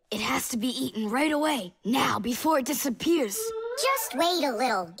 Exactly. It has to be eaten right away. Now, before it disappears. Just wait a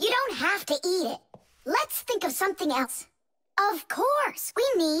little. You don't have to eat it. Let's think of something else. Of course, we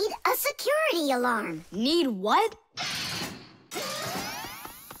need a security alarm. Need what?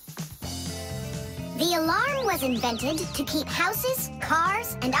 The alarm was invented to keep houses,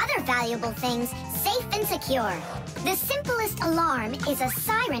 cars, and other valuable things safe and secure. The simplest alarm is a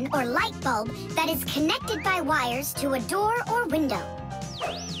siren or light bulb that is connected by wires to a door or window.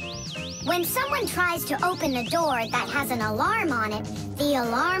 When someone tries to open the door that has an alarm on it, the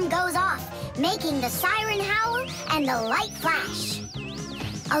alarm goes off, making the siren howl and the light flash.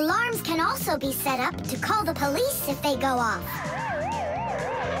 Alarms can also be set up to call the police if they go off.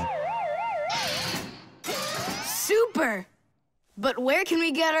 Super! But where can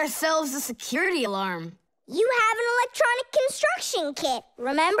we get ourselves a security alarm? You have an electronic construction kit,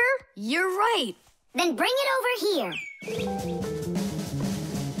 remember? You're right. Then bring it over here.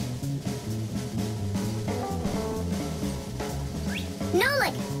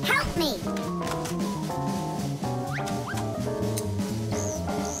 Nolik, help me.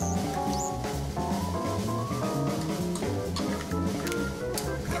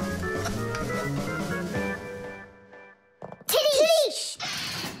 Tidish!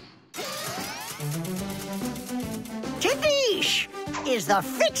 Tidish is the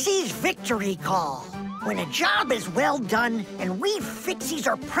Fixies victory call. When a job is well done and we Fixies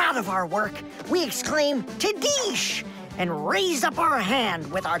are proud of our work, we exclaim, Tidish! And raise up our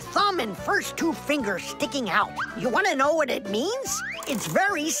hand with our thumb and first 2 fingers sticking out. You want to know what it means? It's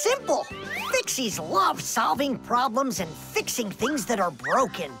very simple. Fixies love solving problems and fixing things that are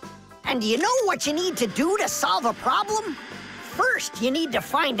broken. And do you know what you need to do to solve a problem? First, you need to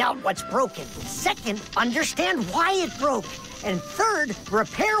find out what's broken. Second, understand why it broke. And third,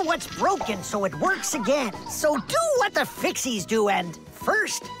 repair what's broken so it works again. So do what the Fixies do and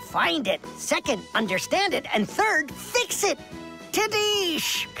first, find it. Second, understand it. And third, fix it.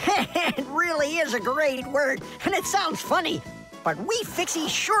 Tidish! It really is a great word, and it sounds funny. But we Fixies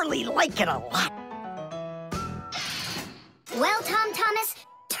surely like it a lot. Well, Tom Thomas,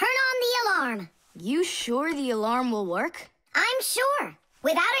 turn on the alarm. You sure the alarm will work? I'm sure,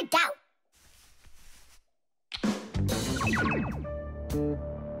 without a doubt.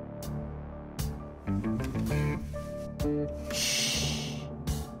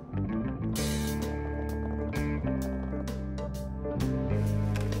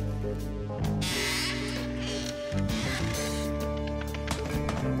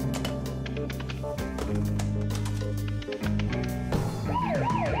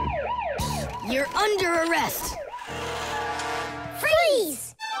 You're under arrest.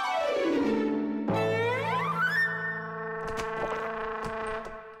 Freeze!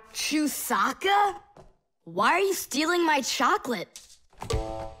 Chusaka? Why are you stealing my chocolate?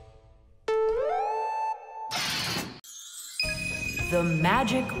 The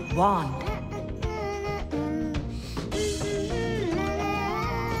magic wand.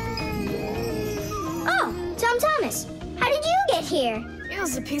 Oh, Tom Thomas, how did you get here? It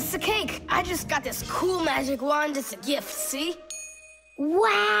was a piece of cake. I just got this cool magic wand as a gift, see?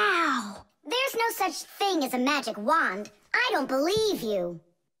 Wow! There's no such thing as a magic wand. I don't believe you.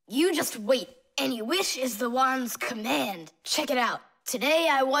 You just wait. Any wish is the wand's command. Check it out. Today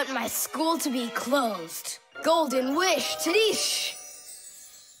I want my school to be closed. Golden wish, Tadish!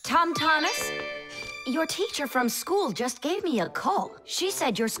 Tom Thomas, your teacher from school just gave me a call. She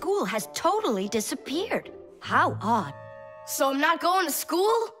said your school has totally disappeared. How odd. So I'm not going to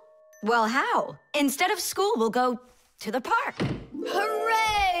school? Well, how? Instead of school, we'll go to the park.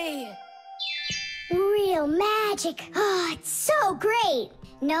 Hooray! Real magic. Oh, it's so great.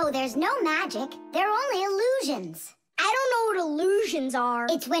 No, there's no magic. They're only illusions. I don't know what illusions are.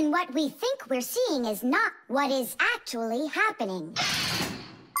 It's when what we think we're seeing is not what is actually happening.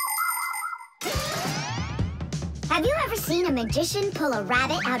 Have you ever seen a magician pull a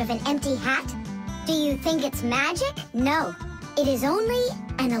rabbit out of an empty hat? Do you think it's magic? No, it is only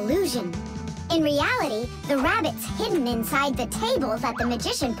an illusion. In reality, the rabbit's hidden inside the table that the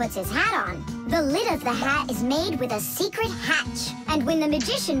magician puts his hat on. The lid of the hat is made with a secret hatch. And when the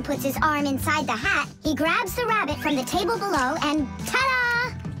magician puts his arm inside the hat, he grabs the rabbit from the table below and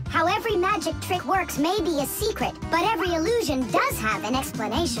ta-da! How every magic trick works may be a secret, but every illusion does have an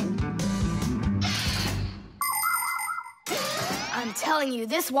explanation. I'm telling you,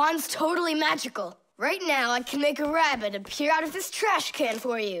 this wand's totally magical. Right now, I can make a rabbit appear out of this trash can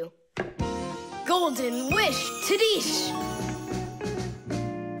for you. Golden wish, Tadish!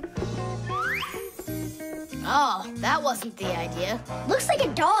 Oh, that wasn't the idea. Looks like a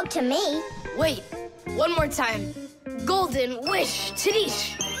dog to me. Wait, one more time. Golden wish,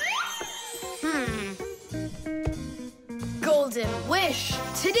 Tadish! Golden wish,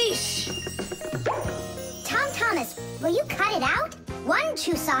 Tadish! Tom Thomas, will you cut it out? One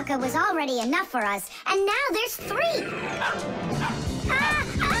Chusaka was already enough for us, and now there's 3.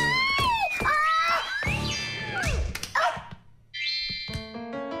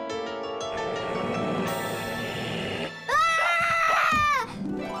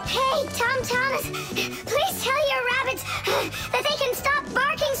 Hey, Tom Thomas, please tell your rabbits that they can stop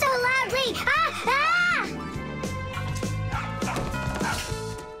barking so loudly.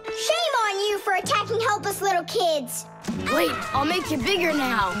 Shame on you for attacking helpless little kids. Wait, I'll make you bigger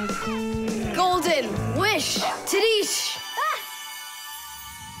now. Golden wish, Tadish!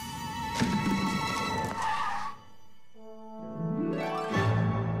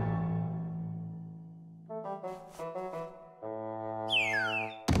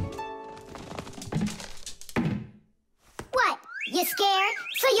 What? You scared?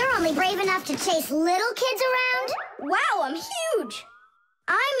 So you're only brave enough to chase little kids around? Wow, I'm huge.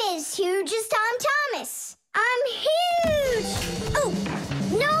 I'm as huge as Tom Thomas. I'm huge! Oh,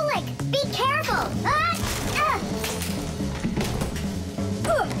 Nolik, be careful!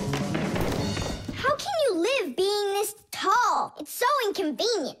 How can you live being this tall? It's so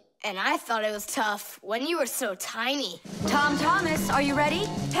inconvenient. And I thought it was tough when you were so tiny. Tom Thomas, are you ready?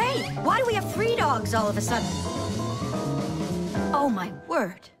 Hey, why do we have 3 dogs all of a sudden? Oh, my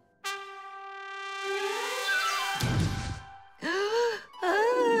word.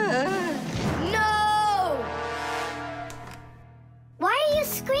 No! Why are you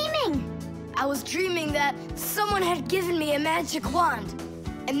screaming? I was dreaming that someone had given me a magic wand.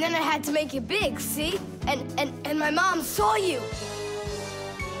 And then I had to make it big, see? And my mom saw you.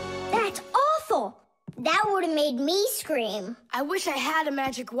 That's awful. That would have made me scream. I wish I had a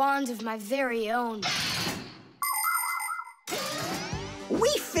magic wand of my very own. We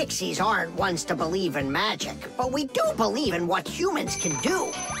Fixies aren't ones to believe in magic, but we do believe in what humans can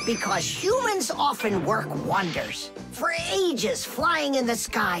do, because humans often work wonders. For ages, flying in the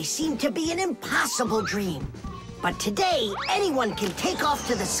sky seemed to be an impossible dream. But today, anyone can take off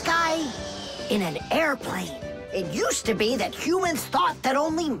to the sky in an airplane. It used to be that humans thought that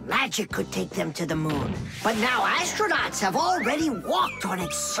only magic could take them to the moon. But now astronauts have already walked on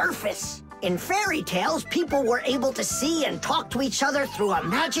its surface. In fairy tales, people were able to see and talk to each other through a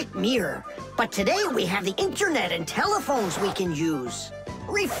magic mirror. But today we have the internet and telephones we can use.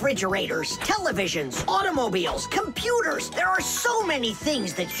 Refrigerators, televisions, automobiles, computers. There are so many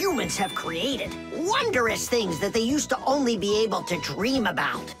things that humans have created. Wondrous things that they used to only be able to dream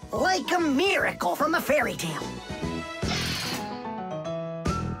about. Like a miracle from a fairy tale.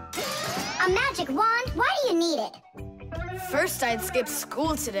 A magic wand? Why do you need it? First, I'd skip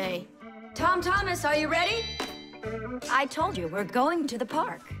school today. Tom Thomas, are you ready? I told you, we're going to the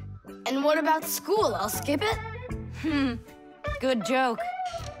park. And what about school? I'll skip it? Good joke.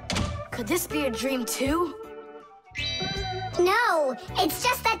 Could this be a dream too? No, it's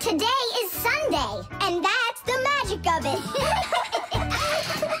just that today is Sunday. And that's the magic of it.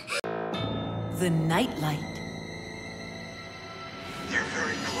 The nightlight. They're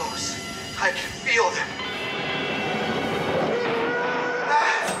very close. I can feel them.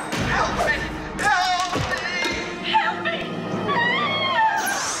 Help me! Help me! Help me!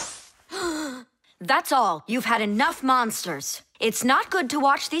 That's all. You've had enough monsters. It's not good to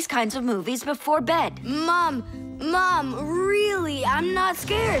watch these kinds of movies before bed. Mom, really, I'm not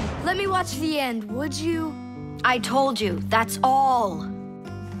scared. Let me watch the end, would you? I told you, that's all.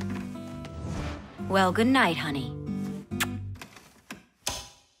 Well, good night, honey.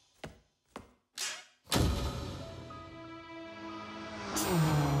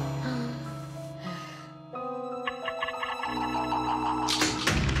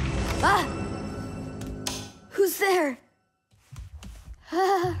 Ah! Who's there?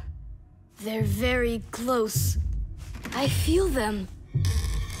 They're very close. I feel them.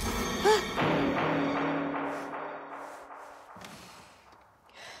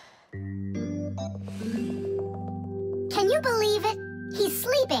 Can you believe it? He's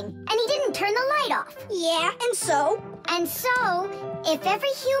sleeping, and he didn't turn the light off. Yeah, and so? And so, if every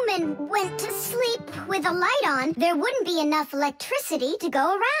human went to sleep with a light on, there wouldn't be enough electricity to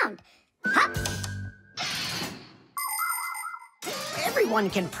go around. Hup! Everyone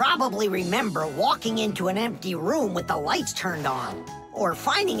can probably remember walking into an empty room with the lights turned on, or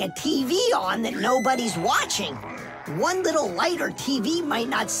finding a TV on that nobody's watching. One little light or TV might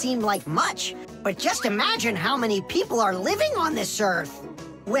not seem like much, but just imagine how many people are living on this earth.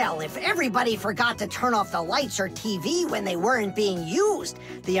 Well, if everybody forgot to turn off the lights or TV when they weren't being used,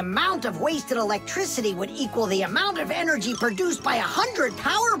 the amount of wasted electricity would equal the amount of energy produced by 100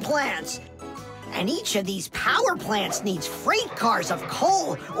 power plants. And each of these power plants needs freight cars of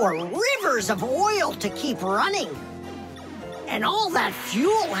coal or rivers of oil to keep running. And all that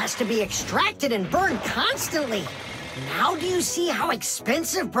fuel has to be extracted and burned constantly. Now do you see how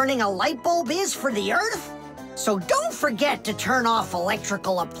expensive burning a light bulb is for the Earth? So don't forget to turn off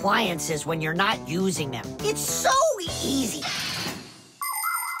electrical appliances when you're not using them. It's so easy.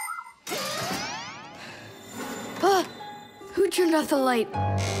 Who turned off the light?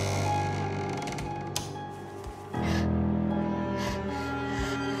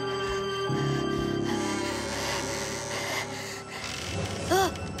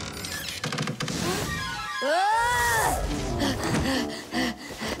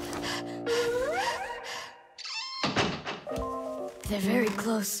 They're very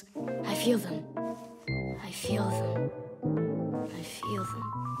close. I feel them. I feel them. I feel them.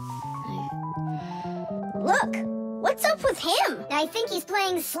 Look, what's up with him? I think he's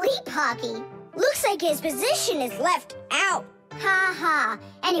playing sleep hockey. Looks like his position is left out. Ha ha.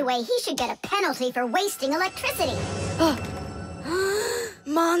 Anyway, he should get a penalty for wasting electricity.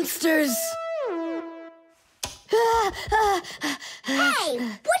 Monsters! Hey,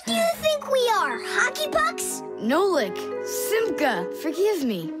 what do you think we are, hockey pucks? Nolik, Simka, forgive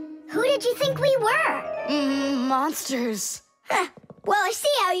me. Who did you think we were? Monsters. Well, I see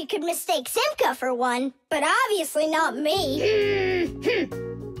how you could mistake Simka for one, but obviously not me.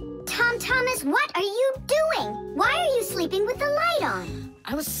 Tom Thomas, what are you doing? Why are you sleeping with the light on?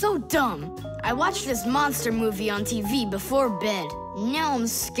 I was so dumb. I watched this monster movie on TV before bed. Now I'm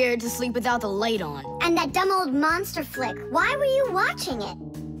scared to sleep without the light on. And that dumb old monster flick, why were you watching it?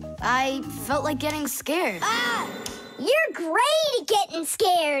 I felt like getting scared. You're great at getting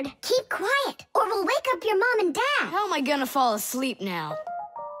scared. Keep quiet, or we'll wake up your mom and dad. How am I gonna fall asleep now?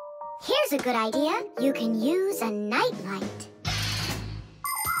 Here's a good idea. You can use a nightlight.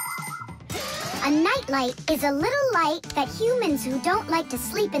 A nightlight is a little light that humans who don't like to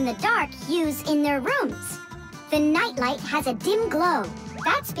sleep in the dark use in their rooms. The nightlight has a dim glow.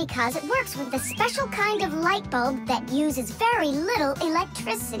 That's because it works with a special kind of light bulb that uses very little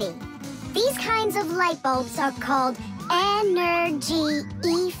electricity. These kinds of light bulbs are called energy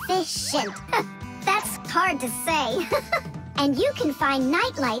efficient. That's hard to say. And you can find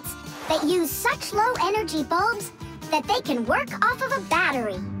night lights that use such low energy bulbs that they can work off of a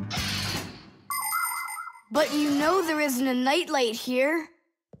battery. But you know there isn't a nightlight here.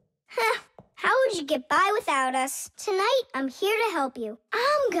 How would you get by without us? Tonight, I'm here to help you.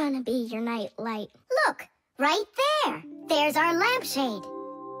 I'm gonna be your nightlight. Look, right there. There's our lampshade.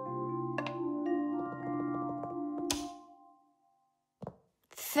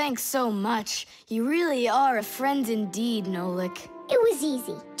 Thanks so much. You really are a friend indeed, Nolik. It was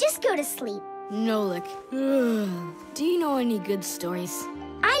easy. Just go to sleep. Nolik, do you know any good stories?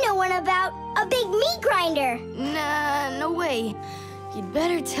 I know one about a big meat grinder. Nah, no way. You'd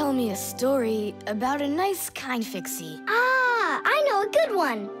better tell me a story about a nice, kind Fixie. Ah, I know a good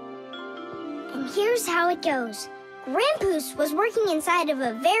one. And here's how it goes. Grandpoos was working inside of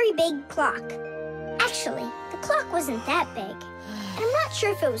a very big clock. Actually, the clock wasn't that big. And I'm not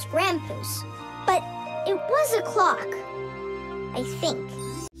sure if it was Grandpoos, but it was a clock, I think.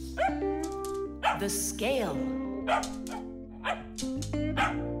 The scale.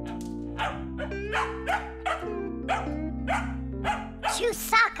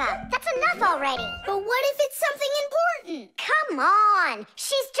 Chusaka, that's enough already. But what if it's something important? Come on,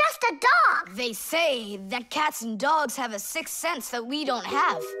 she's just a dog. They say that cats and dogs have a sixth sense that we don't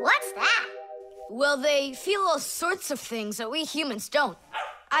have. What's that? Well, they feel all sorts of things that we humans don't.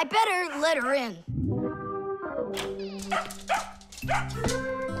 I better let her in.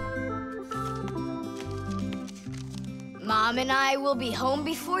 Mom and I will be home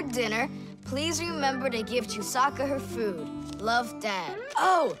before dinner. Please remember to give Chusaka her food. Love, Dad.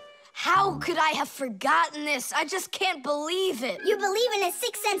 Oh, how could I have forgotten this? I just can't believe it. You believe in a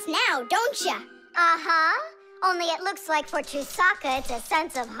sixth sense now, don't ya? Uh-huh. Only it looks like for Chusaka it's a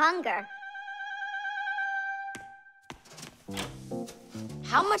sense of hunger.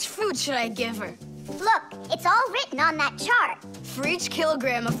 How much food should I give her? Look, it's all written on that chart. For each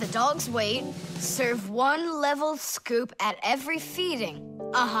kilogram of the dog's weight, serve 1 level scoop at every feeding.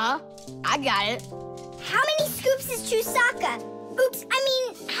 Uh-huh, I got it. How many scoops is Chusaka? Oops, I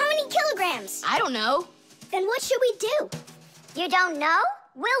mean, how many kilograms? I don't know. Then what should we do? You don't know?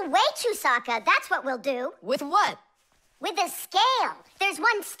 We'll weigh Chusaka, that's what we'll do. With what? With a scale. There's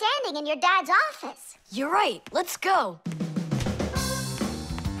one standing in your dad's office. You're right, let's go.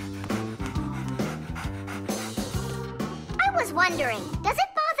 I was wondering, does it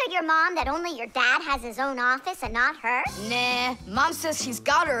bother your mom that only your dad has his own office and not her? Nah, Mom says she's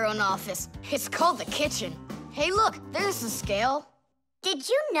got her own office. It's called the kitchen. Hey, look, there's the scale. Did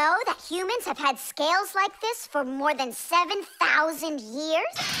you know that humans have had scales like this for more than 7,000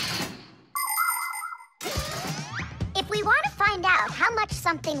 years? If we want to find out how much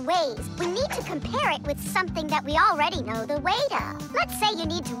something weighs, we need to compare it with something that we already know the weight of. Let's say you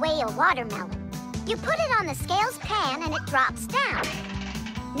need to weigh a watermelon. You put it on the scale's pan and it drops down.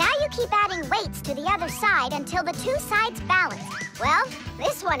 Now you keep adding weights to the other side until the two sides balance. Well,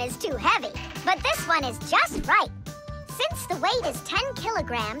 this one is too heavy, but this one is just right. Since the weight is 10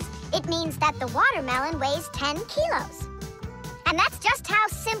 kilograms, it means that the watermelon weighs 10 kilos. And that's just how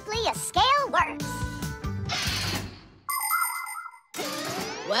simply a scale works.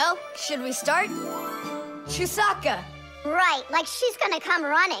 Well, should we start? Chusaka! Right, like she's gonna come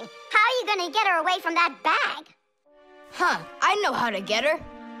running. How are you gonna get her away from that bag? Huh, I know how to get her.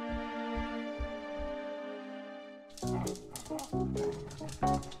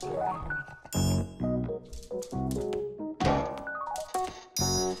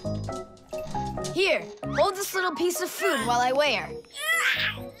 Here, hold this little piece of food while I weigh her.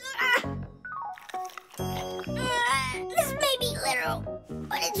 This may be literal,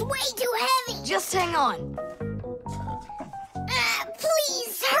 but it's way too heavy. Just hang on.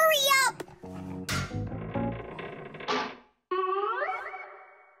 Please, hurry up!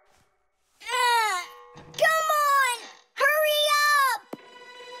 Come on! Hurry up!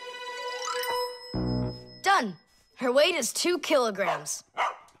 Done. Her weight is 2 kilograms.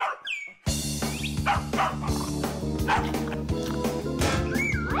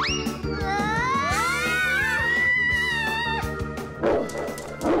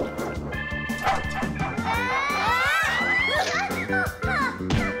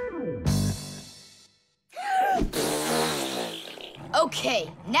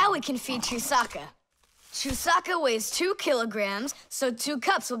 Okay, now we can feed Chusaka. Chusaka weighs 2 kilograms, so 2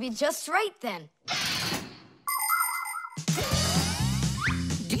 cups will be just right then.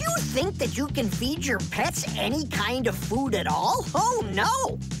 Do you think that you can feed your pets any kind of food at all? Oh,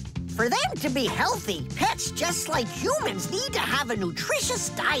 no! For them to be healthy, pets just like humans need to have a nutritious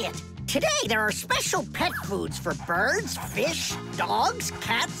diet. Today, there are special pet foods for birds, fish, dogs,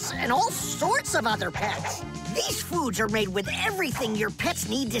 cats, and all sorts of other pets. These foods are made with everything your pets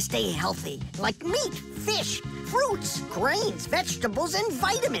need to stay healthy, like meat, fish, fruits, grains, vegetables, and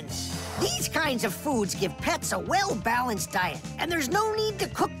vitamins. These kinds of foods give pets a well-balanced diet, and there's no need to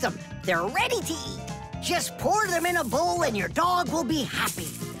cook them. They're ready to eat. Just pour them in a bowl and your dog will be happy.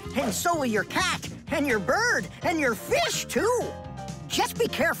 And so will your cat, and your bird, and your fish, too. Just be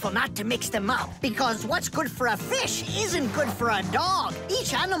careful not to mix them up, because what's good for a fish isn't good for a dog.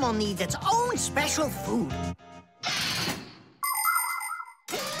 Each animal needs its own special food.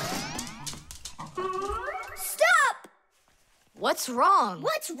 Stop! What's wrong?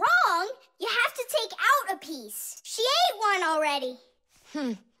 What's wrong? You have to take out a piece. She ate one already.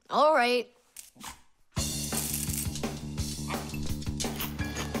 All right.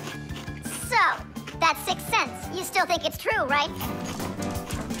 So, that's 6 cents. You still think it's true, right?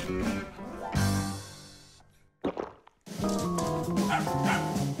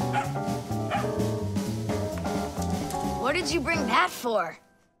 What did you bring that for?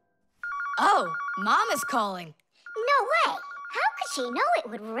 Oh, Mom is calling. No way. How could she know it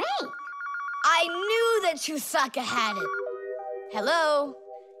would rain? I knew that Chusaka had it. Hello?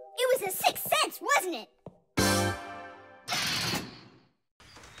 It was a 6 cents, wasn't it?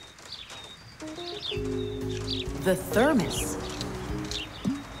 The thermos.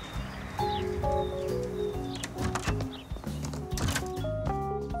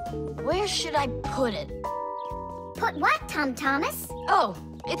 Where should I put it? Put what, Tom Thomas? Oh,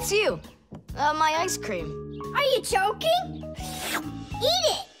 it's you. My ice cream. Are you joking? Eat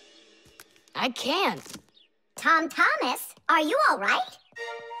it! I can't. Tom Thomas, are you all right?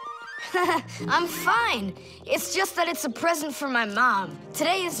 I'm fine. It's just that it's a present for my mom.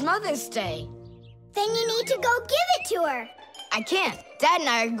 Today is Mother's Day. Then you need to go give it to her. I can't. Dad and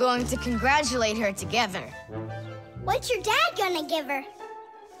I are going to congratulate her together. What's your dad gonna give her?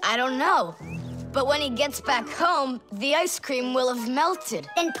 I don't know. But when he gets back home, the ice cream will have melted.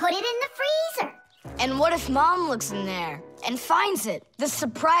 Then put it in the freezer. And what if Mom looks in there and finds it? The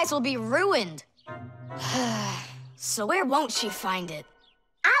surprise will be ruined. So where won't she find it?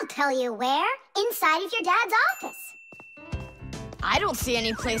 I'll tell you where. Inside of your dad's office. I don't see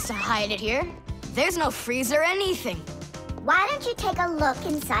any place to hide it here. There's no freezer or anything. Why don't you take a look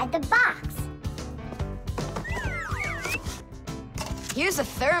inside the box? Here's a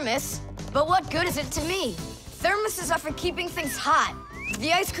thermos, but what good is it to me? Thermoses are for keeping things hot.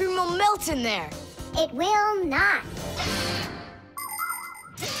 The ice cream will melt in there. It will not.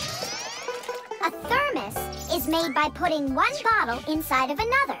 A thermos is made by putting one bottle inside of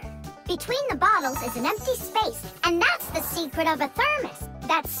another. Between the bottles is an empty space, and that's the secret of a thermos.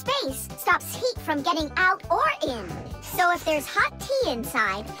 That space stops heat from getting out or in. So if there's hot tea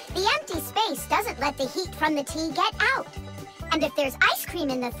inside, the empty space doesn't let the heat from the tea get out. And if there's ice cream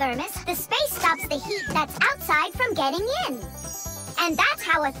in the thermos, the space stops the heat that's outside from getting in. And that's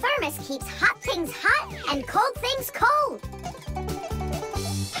how a thermos keeps hot things hot and cold things cold.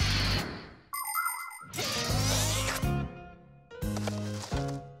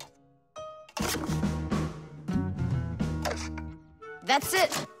 That's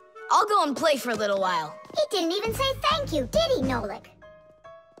it. I'll go and play for a little while. He didn't even say thank you, did he, Nolik?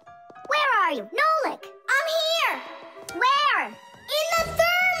 Where are you? Nolik! I'm here! Where? In the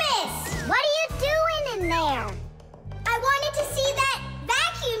thermos! What are you doing in there? I wanted to see that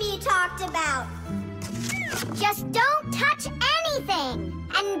vacuum you talked about. Just don't touch anything!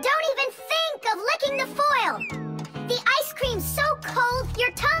 And don't even think of licking the foil! The ice cream's so cold,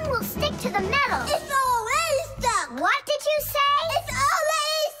 your tongue will stick to the metal. It's already stuck! What did you say? It's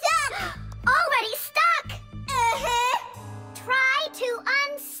already stuck! Already stuck! Try to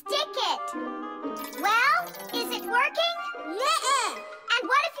unstick it. Well, is it working? Nuh-uh. And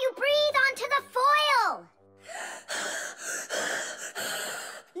what if you breathe onto the foil?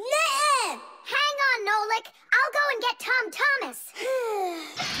 Nuh-uh. Hang on, Nolik. I'll go and get Tom Thomas.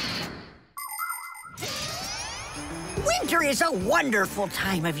 Winter is a wonderful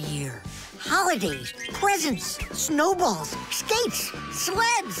time of year. Holidays, presents, snowballs, skates,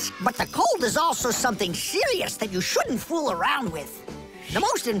 sleds. But the cold is also something serious that you shouldn't fool around with. The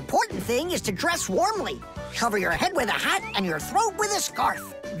most important thing is to dress warmly. Cover your head with a hat and your throat with a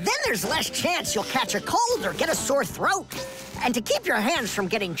scarf. Then there's less chance you'll catch a cold or get a sore throat. And to keep your hands from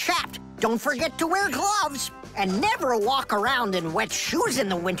getting chapped, don't forget to wear gloves. And never walk around in wet shoes in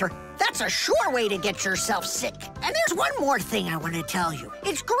the winter. That's a sure way to get yourself sick. And there's one more thing I want to tell you.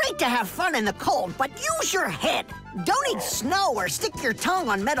 It's great to have fun in the cold, but use your head. Don't eat snow or stick your tongue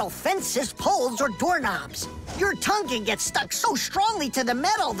on metal fences, poles, or doorknobs. Your tongue can get stuck so strongly to the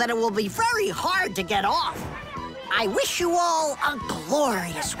metal that it will be very hard to get off. I wish you all a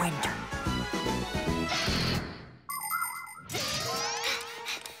glorious winter.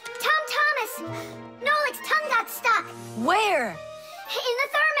 Thomas! Nolik's tongue got stuck. Where? In the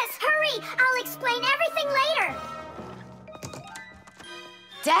thermos. Hurry! I'll explain everything later.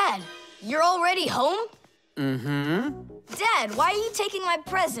 Dad, you're already home? Mm-hmm. Dad, why are you taking my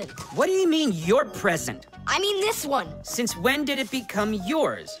present? What do you mean, your present? I mean this one. Since when did it become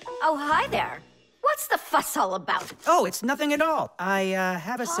yours? Oh, hi there. What's the fuss all about? Oh, it's nothing at all. I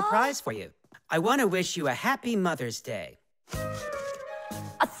have a surprise for you. I want to wish you a happy Mother's Day.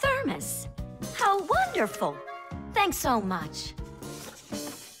 A thermos? How wonderful. Thanks so much.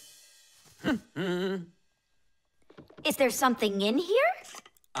 Is there something in here?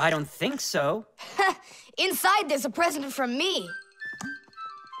 I don't think so. Inside there's a present from me.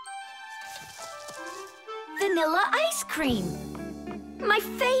 Vanilla ice cream. My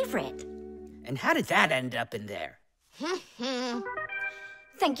favorite. And how did that end up in there?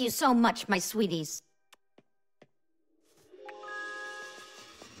 Thank you so much, my sweeties.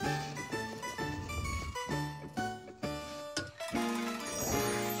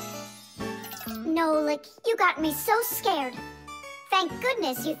 Nolik, you got me so scared. Thank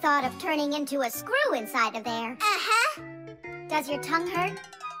goodness you thought of turning into a screw inside of there. Uh-huh. Does your tongue hurt?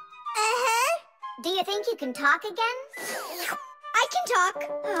 Uh-huh. Do you think you can talk again? I can talk.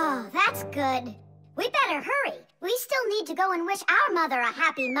 Oh, that's good. We better hurry. We still need to go and wish our mother a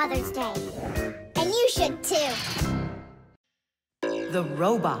happy Mother's Day. And you should too. The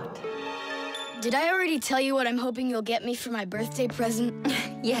robot. Did I already tell you what I'm hoping you'll get me for my birthday present?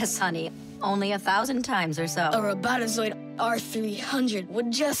 Yes, honey. Only 1,000 times or so. A Robotazoid R300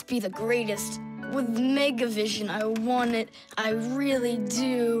 would just be the greatest. With Megavision, I want it. I really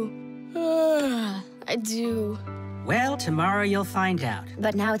do. I do. Well, tomorrow you'll find out.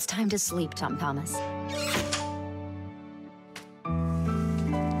 But now it's time to sleep, Tom Thomas.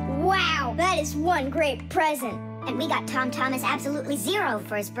 Wow, that is one great present. And we got Tom Thomas absolutely zero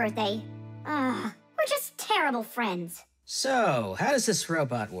for his birthday. We're just terrible friends. So, how does this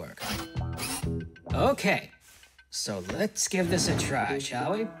robot work? Okay, so let's give this a try,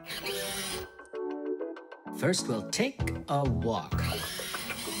 shall we? First, we'll take a walk.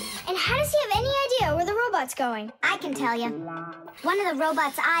 And how does he have any idea where the robot's going? I can tell you. One of the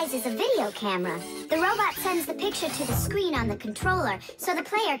robot's eyes is a video camera. The robot sends the picture to the screen on the controller so the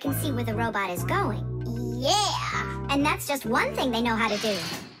player can see where the robot is going. Yeah! And that's just one thing they know how to do.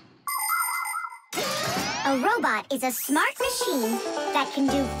 A robot is a smart machine that can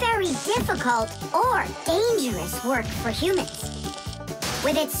do very difficult or dangerous work for humans.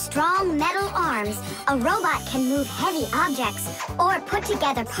 With its strong metal arms, a robot can move heavy objects or put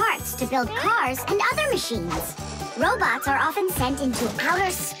together parts to build cars and other machines. Robots are often sent into outer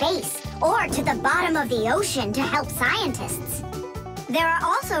space or to the bottom of the ocean to help scientists. There are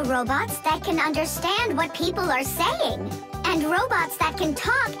also robots that can understand what people are saying, and robots that can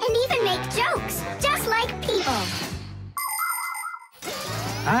talk and even make jokes, just like people.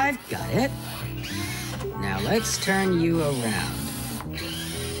 I've got it. Now let's turn you around.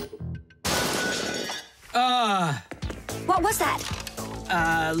 What was that?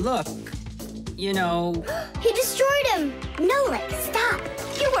 Look. You know... He destroyed him! Nolik, stop!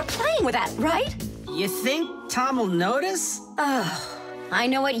 You were playing with that, right? You think Tom will notice? I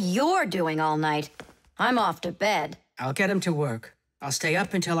know what you're doing all night. I'm off to bed. I'll get him to work. I'll stay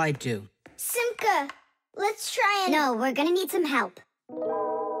up until I do. Simka, let's try and... No, we're gonna need some help.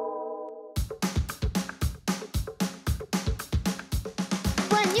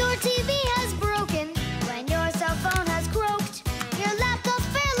 When your TV has broken, when your cell phone has croaked, your laptop's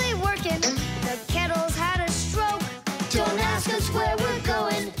barely working, the kettle's had a stroke. Don't ask us where we're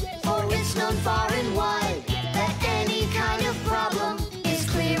going, for it's known far and wide that any kind of problem is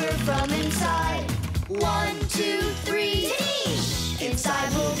clearer from inside. 1, 2, 3,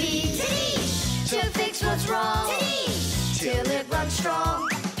 inside will be to fix what's wrong, till it runs strong.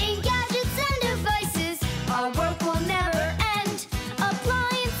 In gadgets and devices, our work will never end.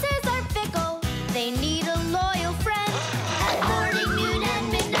 Appliances are fickle, they need a loyal friend. At morning, noon,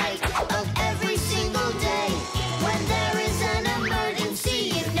 and midnight of every single day, when there is an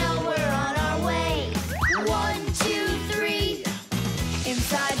emergency, you know we're on our way. 1, 2, 3,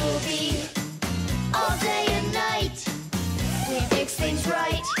 inside will be all day and night. We fix things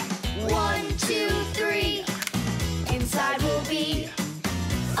right. 1, 2, 3, inside will be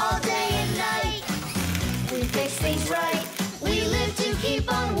all day.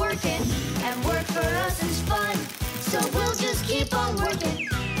 working, and work for us is fun. So we'll just keep on working,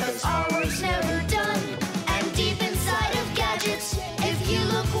 'cause our work's never done. And deep inside of gadgets, if you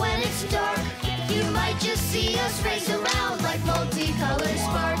look when it's dark, you might just see us race around like multicolored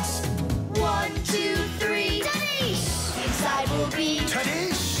sparks. 1, 2, 3, Taddish! Inside we'll be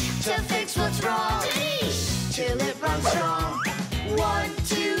Taddish! To fix what's wrong, Taddish! Till it runs strong. 1,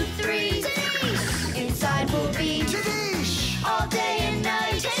 2, 3, Taddish! Inside we'll be Taddish! All day and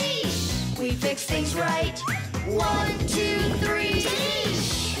night, Taddish! We fix things right. 1, 2, 3,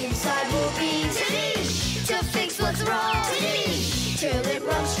 Taddish! Inside we'll be Taddish! To fix what's wrong, Taddish! Till it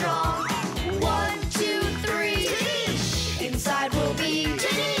runs strong. 1, 2, 3, Taddish! Inside we'll be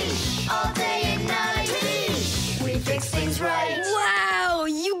Taddish! All day and night, Taddish! We fix things right. Wow,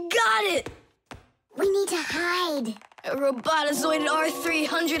 you got it! We need to hide. A robotizoided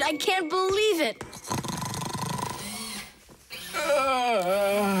R300, I can't believe it!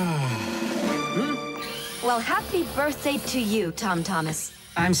 Well, happy birthday to you, Tom Thomas.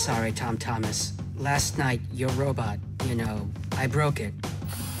 I'm sorry, Tom Thomas. Last night, your robot, I broke it.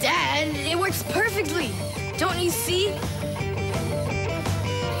 Dad, it works perfectly! Don't you see?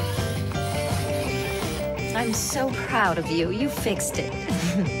 I'm so proud of you. You fixed it.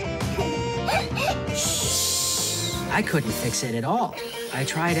 I couldn't fix it at all. I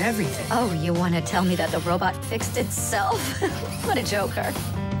tried everything. Oh, you want to tell me that the robot fixed itself? What a joker.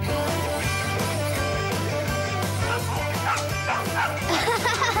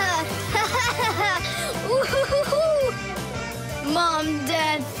 Mom,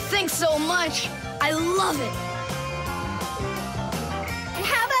 Dad, thanks so much. I love it. And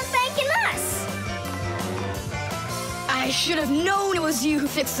how about thanking us? I should have known it was you who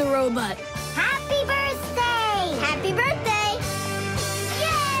fixed the robot. Happy birthday! Happy birthday!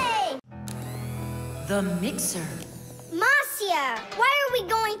 Yay! The mixer. Marcia, why are we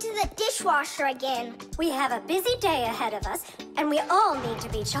going to the dishwasher again? We have a busy day ahead of us, and we all need to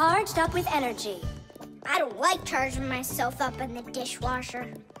be charged up with energy. I don't like charging myself up in the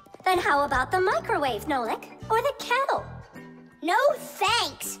dishwasher. Then how about the microwave, Nolik? Or the kettle? No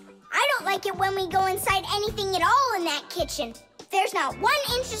thanks. I don't like it when we go inside anything at all in that kitchen. There's not one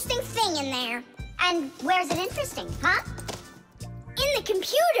interesting thing in there. And where's it interesting, huh? In the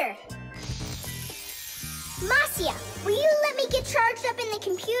computer. Marcia, will you let me get charged up in the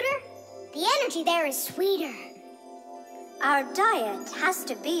computer? The energy there is sweeter. Our diet has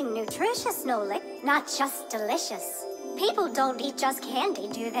to be nutritious, Nolik, not just delicious. People don't eat just candy,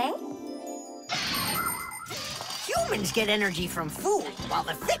 do they? Humans get energy from food, while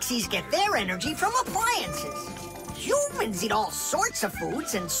the Fixies get their energy from appliances. Humans eat all sorts of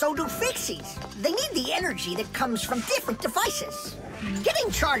foods, and so do Fixies. They need the energy that comes from different devices. Getting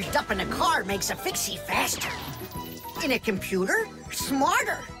charged up in a car makes a Fixie faster. In a computer,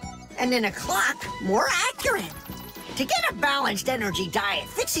 smarter. And in a clock, more accurate. To get a balanced energy diet,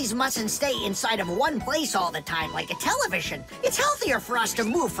 Fixies mustn't stay inside of one place all the time like a television. It's healthier for us to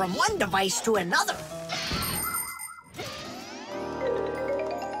move from one device to another.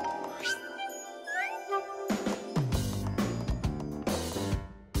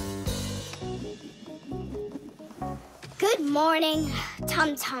 Good morning,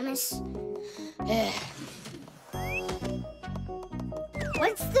 Tom Thomas.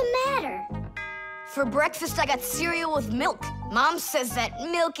 What's the matter? For breakfast, I got cereal with milk. Mom says that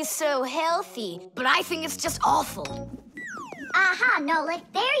milk is so healthy, but I think it's just awful. Aha, Nolik,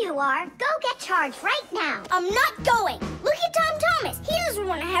 there you are. Go get charged right now. I'm not going. Look at Tom Thomas. He doesn't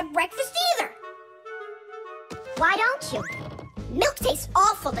want to have breakfast either. Why don't you? Milk tastes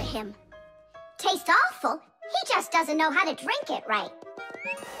awful to him. Taste awful? He just doesn't know how to drink it right.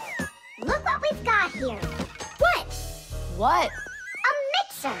 Look what we've got here. What? What? A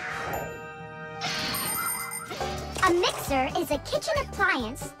mixer. A mixer is a kitchen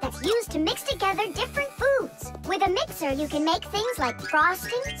appliance that's used to mix together different foods. With a mixer, you can make things like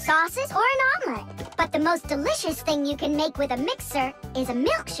frosting, sauces, or an omelet. But the most delicious thing you can make with a mixer is a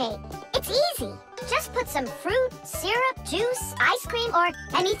milkshake. It's easy. Just put some fruit, syrup, juice, ice cream, or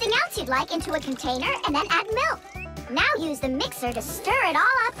anything else you'd like into a container and then add milk. Now use the mixer to stir it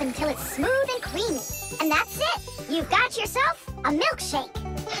all up until it's smooth and creamy. And that's it. You've got yourself a milkshake.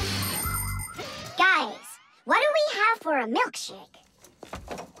 Guys, what do we have for a milkshake?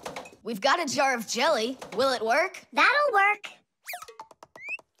 We've got a jar of jelly. Will it work? That'll work.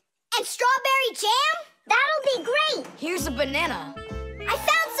 And strawberry jam? That'll be great. Here's a banana. I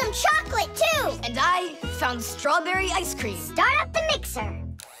found some chocolate, too. And I found strawberry ice cream. Start up the mixer.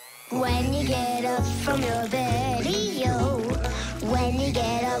 When you get up from your bed, yo. When you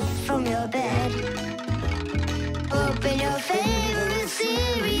get up from your bed. Up Open your favorite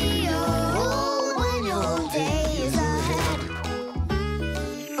cereal when your day is ahead.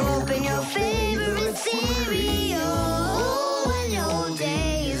 Open your favorite cereal when your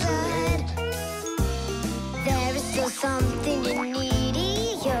day is ahead. There is still something you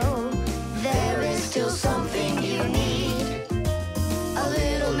need, yo. There is still something you need. A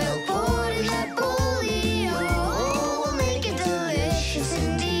little milk poured in that bowl, yo, will make it delicious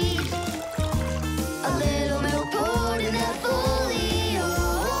indeed. A little milk poured in that bowl, yo,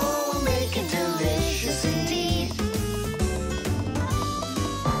 will make it delicious indeed.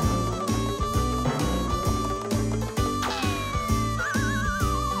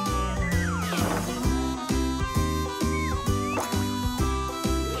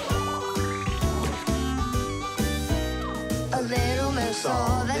 A little milk's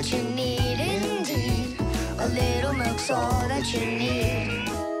all that you need indeed. A little milk's all that you need.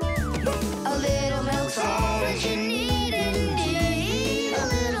 A little milk's all that you need indeed. A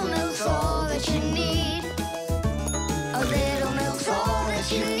little milk's all that you need. A little milk's all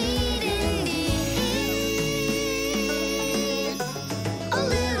that you need indeed. A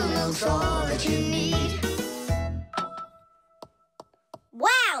little milk's all that you need.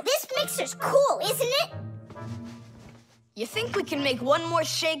 Wow, this mixer's cool, isn't it? You think we can make one more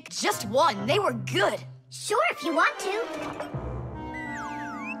shake? Just one. They were good. Sure, if you want to.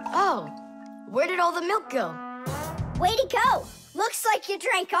 Oh, where did all the milk go? Way to go. Looks like you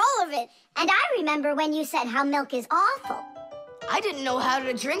drank all of it. And I remember when you said how milk is awful. I didn't know how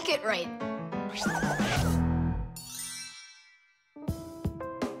to drink it right.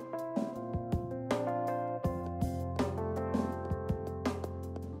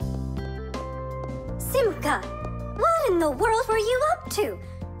 Simka, what in the world were you up to?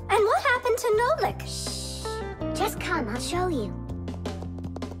 And what happened to Nolik? Shh. Just come, I'll show you.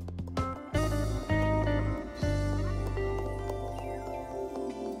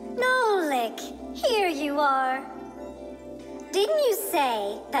 Nolik, here you are. Didn't you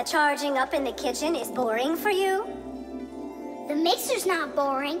say that charging up in the kitchen is boring for you? The mixer's not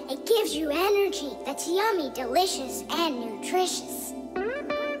boring. It gives you energy that's yummy, delicious, and nutritious.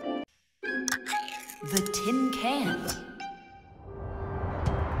 The tin can.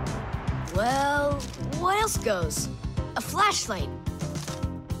 Well, what else goes? A flashlight.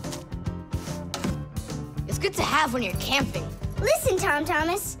 It's good to have when you're camping. Listen, Tom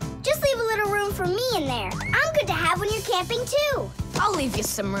Thomas. Just leave a little room for me in there. I'm good to have when you're camping, too. I'll leave you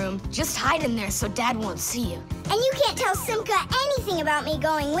some room. Just hide in there so Dad won't see you. And you can't tell Simka anything about me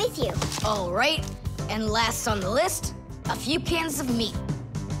going with you. All right. And last on the list, a few cans of meat.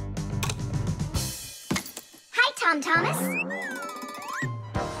 Hi, Tom Thomas.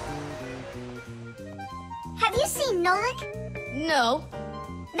 Have you seen Nolik? No.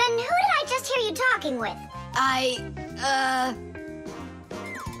 Then who did I just hear you talking with?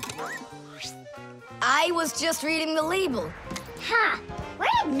 I was just reading the label. Huh. Where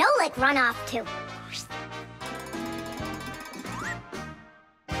did Nolik run off to?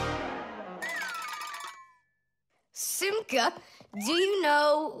 Simka, do you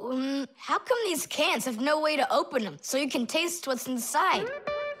know, how come these cans have no way to open them so you can taste what's inside?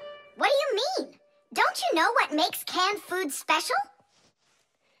 What do you mean? Don't you know what makes canned food special?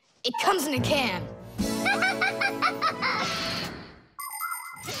 It comes in a can.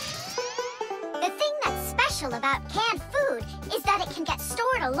 The thing that's special about canned food is that it can get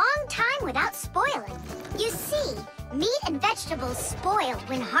stored a long time without spoiling. You see, meat and vegetables spoil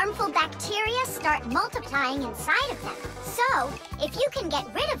when harmful bacteria start multiplying inside of them. So, if you can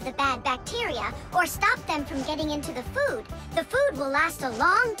get rid of the bad bacteria or stop them from getting into the food will last a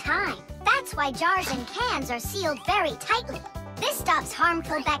long time. That's why jars and cans are sealed very tightly. This stops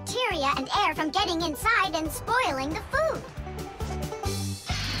harmful bacteria and air from getting inside and spoiling the food.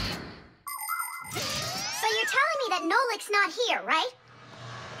 So you're telling me that Nolik's not here, right?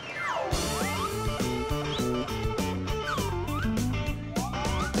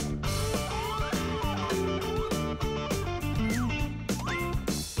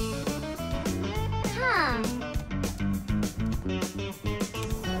 Huh.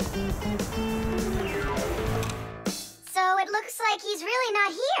 So it looks like he's really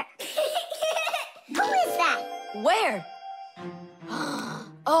not here. Who is that? Where?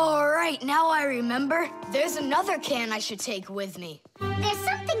 All right, now I remember. There's another can I should take with me. There's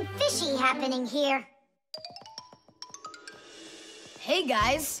something fishy happening here. Hey,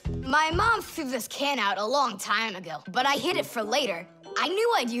 guys. My mom threw this can out a long time ago, but I hid it for later. I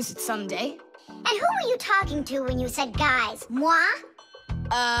knew I'd use it someday. And who were you talking to when you said guys? Moi?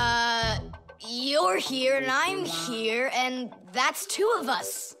 You're here and I'm here, and that's two of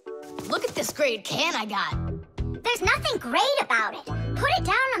us. Look at this great can I got. There's nothing great about it. Put it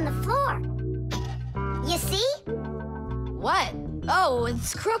down on the floor. You see? What? Oh,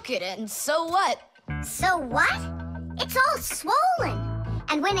 it's crooked, and so what? So what? It's all swollen.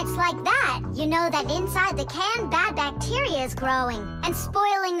 And when it's like that, you know that inside the can, bad bacteria is growing and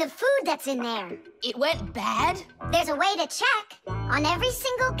spoiling the food that's in there. It went bad? There's a way to check. On every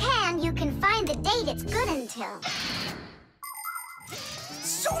single can, you can find the date it's good until.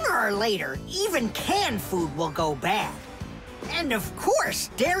 Sooner or later, even canned food will go bad. And of course,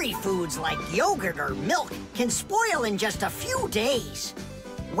 dairy foods like yogurt or milk can spoil in just a few days.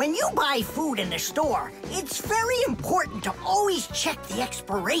 When you buy food in the store, it's very important to always check the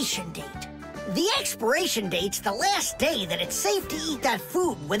expiration date. The expiration date's the last day that it's safe to eat that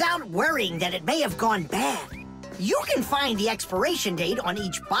food without worrying that it may have gone bad. You can find the expiration date on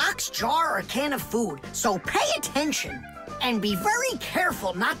each box, jar, or can of food, so pay attention. And be very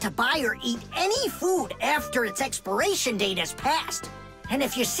careful not to buy or eat any food after its expiration date has passed. And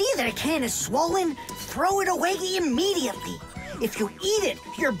if you see that a can is swollen, throw it away immediately. If you eat it,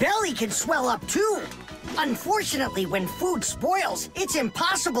 your belly can swell up too. Unfortunately, when food spoils, it's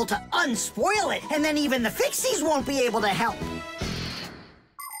impossible to unspoil it, and then even the Fixies won't be able to help.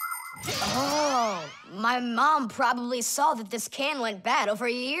 Oh, my mom probably saw that this can went bad over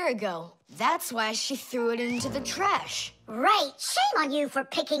a year ago. That's why she threw it into the trash. Right, shame on you for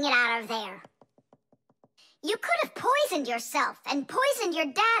picking it out of there. You could have poisoned yourself and poisoned your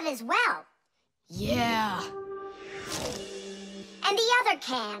dad as well. Yeah. And the other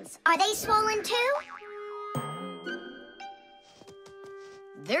cans, are they swollen too?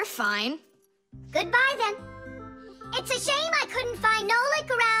 They're fine. Goodbye then. It's a shame I couldn't find Nolik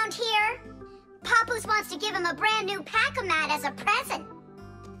around here. Papoose wants to give him a brand new pack-o-mat as a present.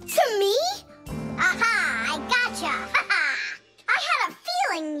 To me? Aha, I gotcha. Ha-ha. I had a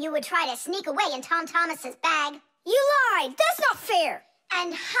feeling you would try to sneak away in Tom Thomas's bag. You lied. That's not fair.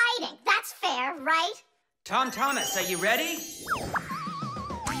 And hiding, that's fair, right? Tom Thomas, are you ready?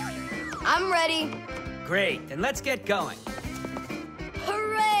 I'm ready. Great, then let's get going.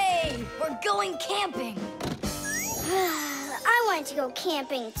 Hooray! We're going camping. I wanted to go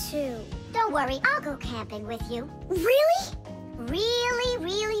camping too. Don't worry, I'll go camping with you. Really? Really,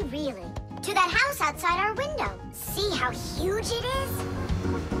 really, really. To that house outside our window. See how huge it is?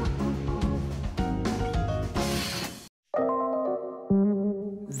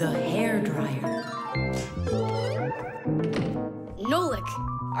 The hairdryer. Nolik,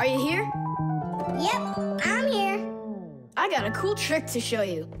 are you here? Yep, I'm here. I got a cool trick to show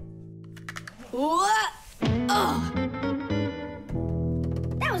you. What? Oh!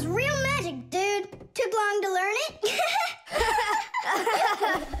 That was real magic, dude. Took long to learn it?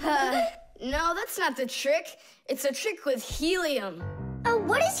 No, that's not the trick. It's a trick with helium. Oh,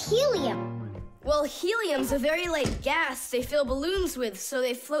 what is helium? Well, helium's a very light gas they fill balloons with so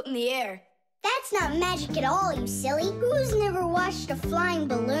they float in the air. That's not magic at all, you silly. Who's never watched a flying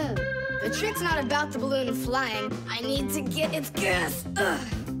balloon? The trick's not about the balloon flying. I need to get its gas. Ugh.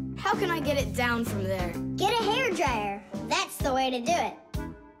 How can I get it down from there? Get a hairdryer. That's the way to do it.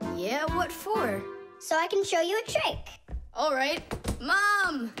 Yeah, what for? So I can show you a trick. All right.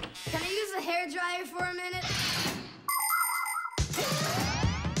 Mom, can I use a hairdryer for a minute?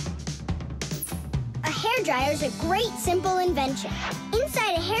 A hairdryer is a great, simple invention.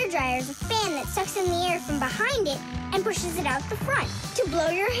 Inside a hairdryer is a fan that sucks in the air from behind it and pushes it out the front to blow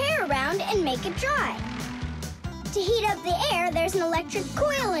your hair around and make it dry. To heat up the air, there's an electric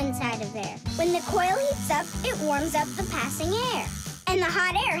coil inside of there. When the coil heats up, it warms up the passing air. And the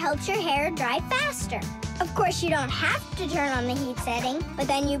hot air helps your hair dry faster. Of course, you don't have to turn on the heat setting, but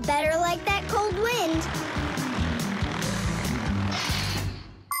then you better like that cold wind.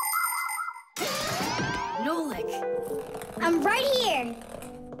 Nolik. I'm right here.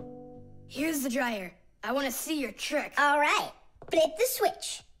 Here's the dryer. I want to see your trick. All right. Flip the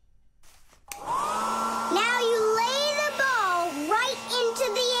switch. Now you lay the ball right into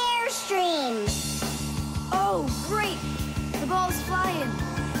the airstream. Oh, great. The ball's flying.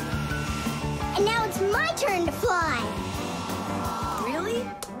 And now it's my turn to fly. Really?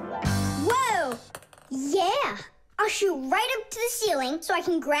 Whoa! Yeah. I'll shoot right up to the ceiling so I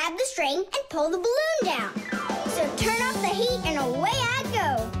can grab the string and pull the balloon down. So turn off the heat and away I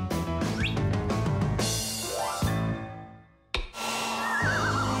go.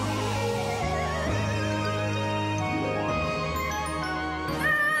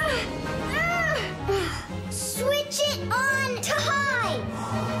 Switch it on to high.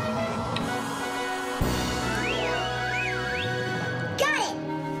 Got it.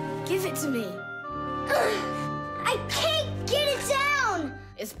 Give it to me. I can't get it down.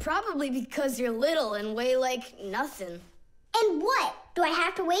 It's probably because you're little and weigh like nothing. And what? Do I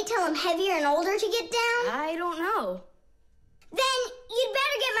have to wait till I'm heavier and older to get down? I don't know. Then you'd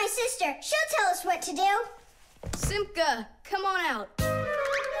better get my sister. She'll tell us what to do. Simka, come on out.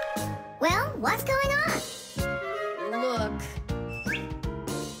 Well, what's going on? Look.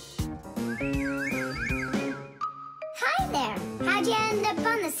 Hi there. How'd you end up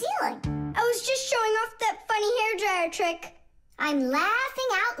on the ceiling? I was just showing off that funny hairdryer trick. I'm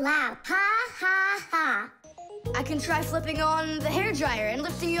laughing out loud. Ha, ha, ha. I can try flipping on the hairdryer and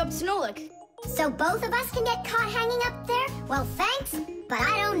lifting you up to Nolik. So both of us can get caught hanging up there? Well, thanks, but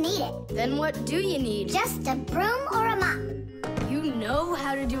I don't need it. Then what do you need? Just a broom or a mop. You know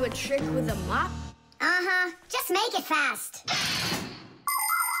how to do a trick with a mop? Uh-huh. Just make it fast.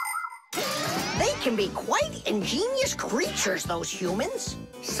 They can be quite ingenious creatures, those humans.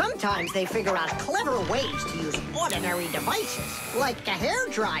 Sometimes they figure out clever ways to use ordinary devices, like a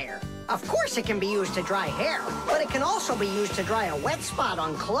hairdryer. Of course it can be used to dry hair, but it can also be used to dry a wet spot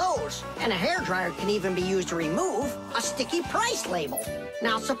on clothes. And a hairdryer can even be used to remove a sticky price label.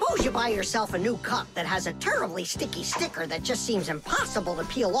 Now, suppose you buy yourself a new cup that has a terribly sticky sticker that just seems impossible to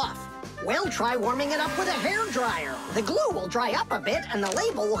peel off. Well, try warming it up with a hairdryer. The glue will dry up a bit and the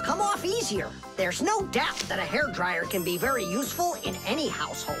label will come off easier. There's no doubt that a hairdryer can be very useful in any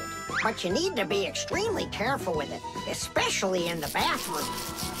household. But you need to be extremely careful with it, especially in the bathroom.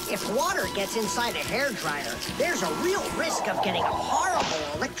 If water gets inside a hairdryer, there's a real risk of getting a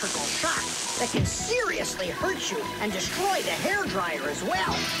horrible electrical shock that can seriously hurt you and destroy the hairdryer as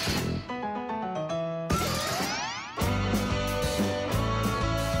well.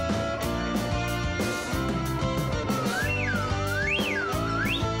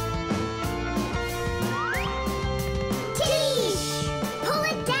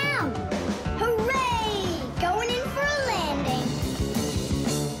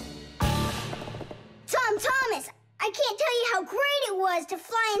 To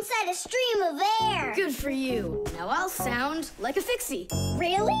fly inside a stream of air. Good for you. Now I'll sound like a Fixie.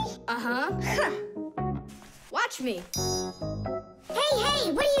 Really? Uh-huh. Huh. Watch me.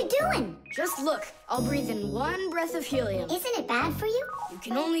 Hey, what are you doing? Just look. I'll breathe in one breath of helium. Isn't it bad for you? You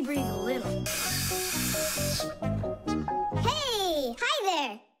can only breathe a little. Hey, hi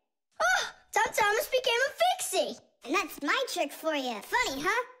there. Oh, Tom Thomas became a Fixie. And that's my trick for you. Funny,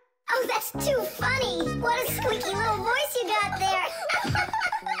 huh? Oh, that's too funny. What a squeaky little voice you got there.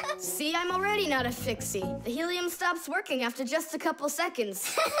 See, I'm already not a Fixie. The helium stops working after just a couple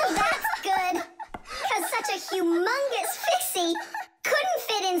seconds. That's good. Because such a humongous Fixie couldn't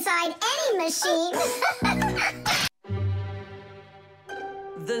fit inside any machine.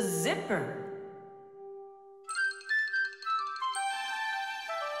 The zipper.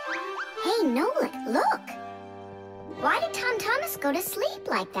 Hey, Nolik, look. Why did Tom Thomas go to sleep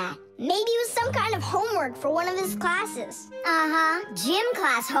like that? Maybe it was some kind of homework for one of his classes. Uh-huh, gym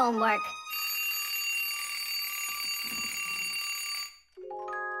class homework.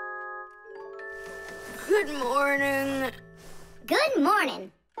 Good morning. Good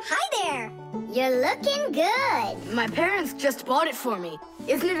morning. Hi there. You're looking good. My parents just bought it for me.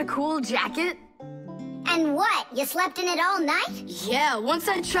 Isn't it a cool jacket? And what, you slept in it all night? Yeah, once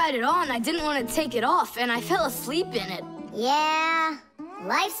I tried it on, I didn't want to take it off, and I fell asleep in it. Yeah,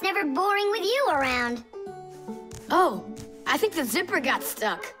 life's never boring with you around. Oh, I think the zipper got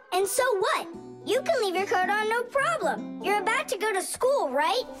stuck. And so what? You can leave your coat on no problem. You're about to go to school,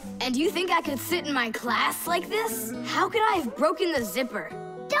 right? And you think I could sit in my class like this? How could I have broken the zipper?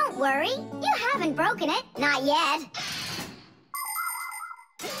 Don't worry, you haven't broken it. Not yet.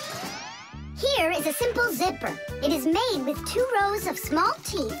 Here is a simple zipper. It is made with 2 rows of small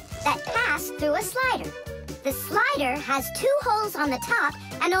teeth that pass through a slider. The slider has 2 holes on the top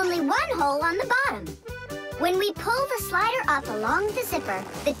and only 1 hole on the bottom. When we pull the slider up along the zipper,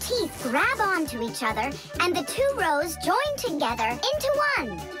 the teeth grab onto each other and the 2 rows join together into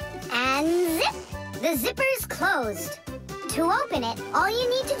one. And zip! The zipper's closed. To open it, all you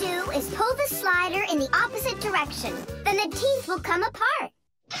need to do is pull the slider in the opposite direction. Then the teeth will come apart.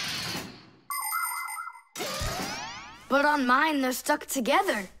 But on mine, they're stuck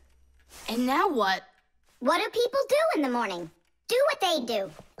together. And now what? What do people do in the morning? Do what they do.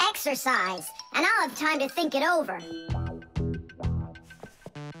 Exercise. And I'll have time to think it over.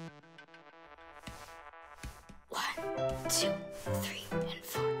 1, 2, 3, and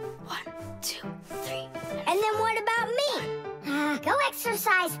 4. 1, 2, 3. And then what about me? Go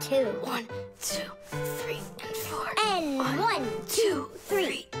exercise too. 1, 2, 3, and 4. And 1, 2,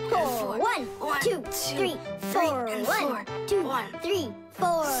 3, 4. 1, 2, 3, 4. 1, 2, 3,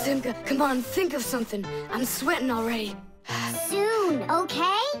 4. Simka, come on, think of something. I'm sweating already. Soon,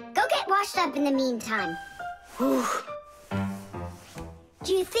 okay? Go get washed up in the meantime.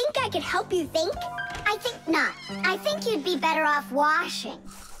 Do you think I could help you think? I think not. I think you'd be better off washing.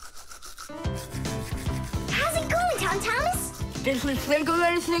 How's it going, Tom Thomas? Did she think of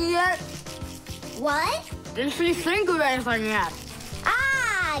anything yet? What? Did she think of anything yet?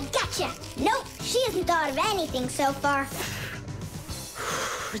 Ah, gotcha. Nope, she hasn't thought of anything so far.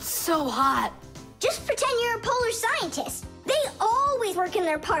 It's so hot. Just pretend you're a polar scientist. They always work in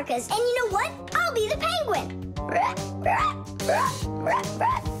their parkas, and you know what? I'll be the penguin.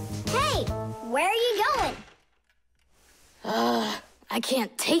 Hey, where are you going? I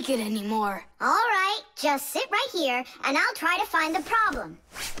can't take it anymore. All right, just sit right here, and I'll try to find the problem.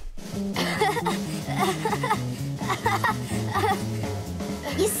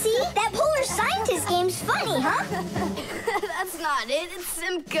 You see? That polar scientist game's funny, huh? That's not it. It's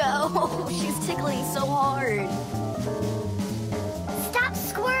Simka. Oh, she's tickling so hard. Stop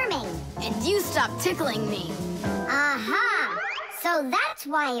squirming. And you stop tickling me. Aha! So that's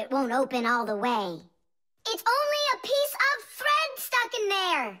why it won't open all the way. It's only a piece of thread stuck in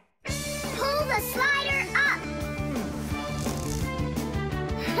there. Pull the slider up.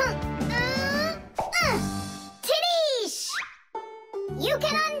 Titties! You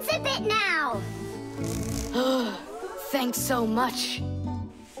can unzip it now. Thanks so much.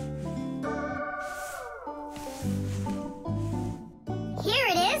 Here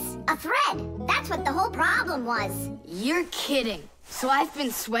it is, a thread. That's what the whole problem was. You're kidding. So I've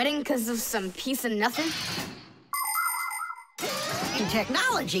been sweating because of some piece of nothing? In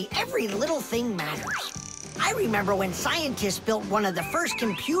technology, every little thing matters. I remember when scientists built one of the first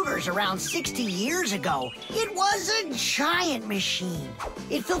computers around 60 years ago. It was a giant machine.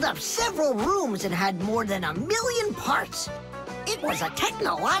 It filled up several rooms and had more than 1 million parts. It was a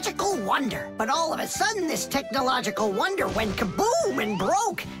technological wonder. But all of a sudden, this technological wonder went kaboom and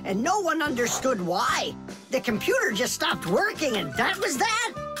broke, and no one understood why. The computer just stopped working, and that was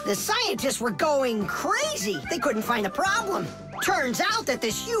that. The scientists were going crazy. They couldn't find a problem. Turns out that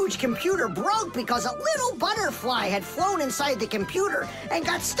this huge computer broke because a little butterfly had flown inside the computer and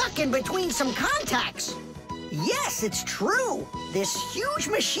got stuck in between some contacts. Yes, it's true. This huge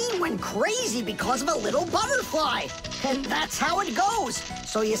machine went crazy because of a little butterfly. And that's how it goes.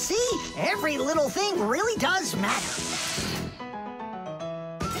 So you see, every little thing really does matter.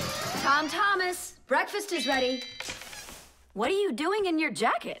 Tom Thomas, breakfast is ready. What are you doing in your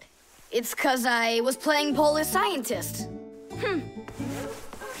jacket? It's 'cause I was playing Polar Scientist.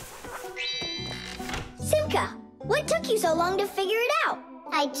 Simka, what took you so long to figure it out?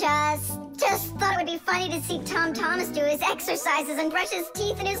 I just thought it would be funny to see Tom Thomas do his exercises and brush his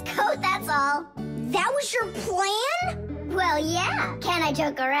teeth in his coat, that's all. That was your plan? Well, yeah. Can I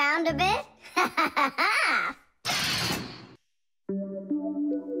joke around a bit?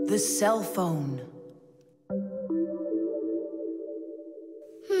 The cell phone.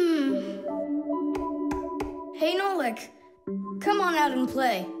 Hey, Nolik. Come on out and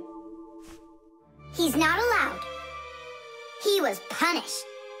play. He's not allowed. He was punished.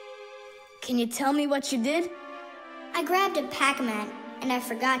 Can you tell me what you did? I grabbed a Pac-Man, and I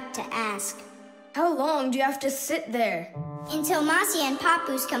forgot to ask. How long do you have to sit there? Until Marcia and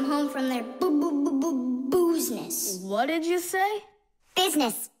Papoose come home from their boozness. What did you say?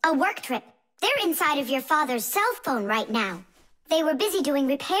 Business, a work trip. They're inside of your father's cell phone right now. They were busy doing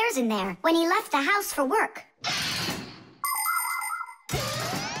repairs in there when he left the house for work.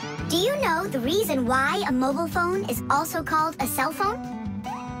 Do you know the reason why a mobile phone is also called a cell phone?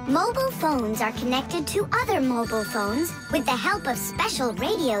 Mobile phones are connected to other mobile phones with the help of special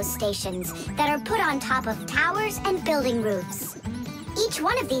radio stations that are put on top of towers and building roofs. Each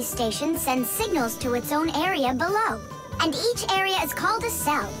one of these stations sends signals to its own area below, and each area is called a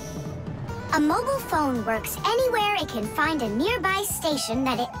cell. A mobile phone works anywhere it can find a nearby station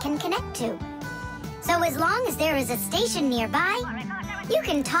that it can connect to. So as long as there is a station nearby, you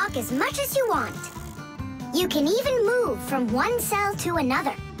can talk as much as you want. You can even move from one cell to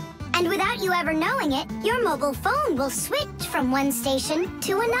another. And without you ever knowing it, your mobile phone will switch from one station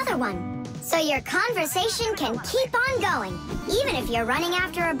to another one. So your conversation can keep on going, even if you're running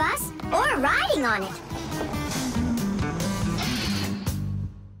after a bus or riding on it.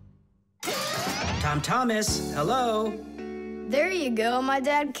 Tom Thomas, hello. There you go. My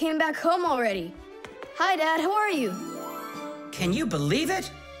dad came back home already. Hi, Dad. How are you? Can you believe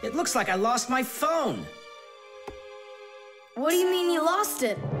it? It looks like I lost my phone. What do you mean you lost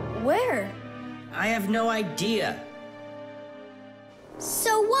it? Where? I have no idea.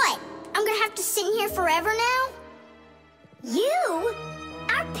 So what? I'm gonna have to sit in here forever now? You?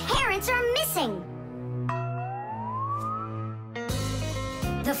 Our parents are missing.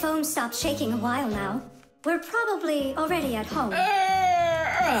 The phone stopped shaking a while now. We're probably already at home.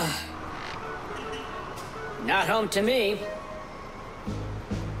 Not home to me.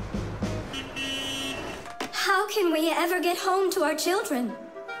 How can we ever get home to our children?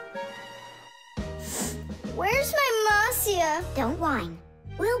 Where's my Marcia? Don't whine.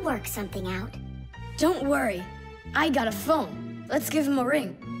 We'll work something out. Don't worry. I got a phone. Let's give him a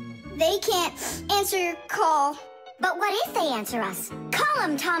ring. They can't answer your call. But what if they answer us? Call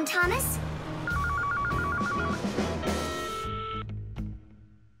them, Tom Thomas.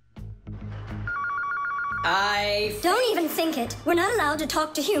 Don't even think it. We're not allowed to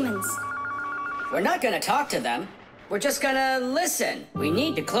talk to humans. We're not gonna talk to them. We're just gonna listen. We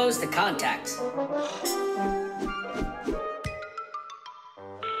need to close the contacts.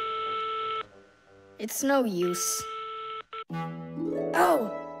 It's no use.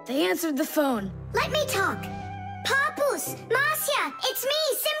 Oh, they answered the phone. Let me talk. Papus, Marcia, it's me,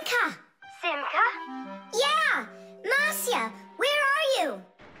 Simka. Simka? Yeah, Marcia, where are you?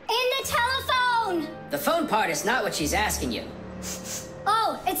 In the telephone! The phone part is not what she's asking you.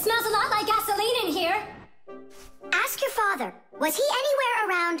 Oh, it smells a lot like gasoline in here. Ask your father. Was he anywhere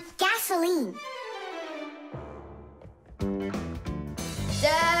around gasoline?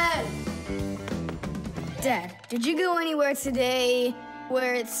 Dad! Dad, did you go anywhere today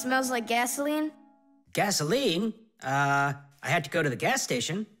where it smells like gasoline? Gasoline? I had to go to the gas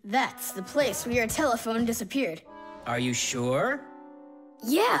station. That's the place where your telephone disappeared. Are you sure?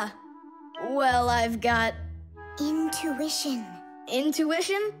 Yeah. Well, I've got... Intuition.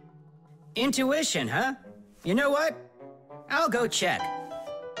 Intuition? Intuition, huh? You know what? I'll go check.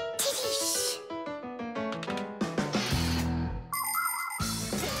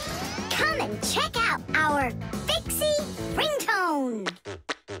 Come and check out our Fixie ringtone.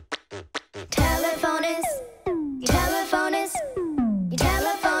 Telephone is, telephone is, your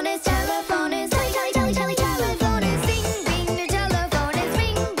telephone is, telephone is, telephone is, ring, ring, your telephone is,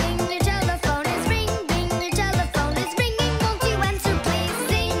 ring, ring, your telephone is, ring, ring, your telephone is ringing, won't you answer please?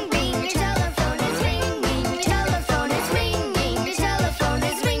 Ring, ring, your telephone is, ring, ring, your telephone is, ring, ring, your telephone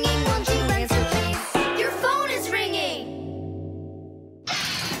is ringing, won't you answer please? Your phone is ringing!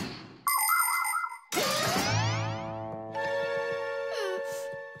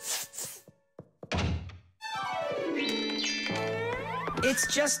 It's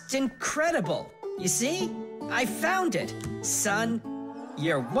just incredible. You see? I found it. Son,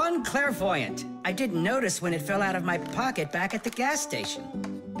 you're one clairvoyant. I didn't notice when it fell out of my pocket back at the gas station.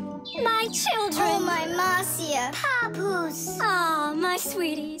 My children! Oh, my Marcia. Papus. Aw, my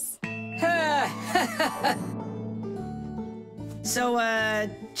sweeties. So,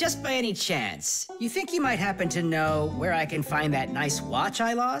 just by any chance, you think you might happen to know where I can find that nice watch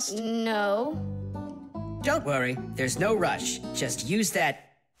I lost? No. Don't worry, there's no rush. Just use that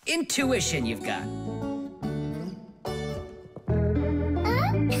intuition you've got.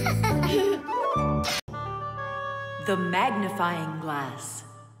 The Magnifying Glass.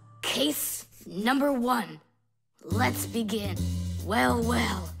 Case number 1. Let's begin. Well,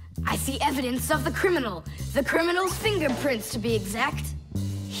 well. I see evidence of the criminal. The criminal's fingerprints, to be exact.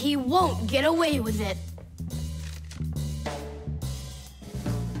 He won't get away with it.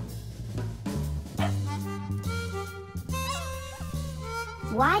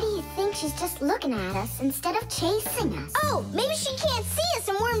 Why do you think she's just looking at us instead of chasing us? Oh, maybe she can't see us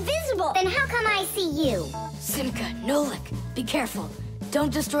and we're invisible. Then how come I see you? Simka, Nolik, be careful.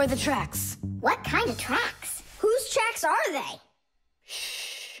 Don't destroy the tracks. What kind of tracks? Whose tracks are they?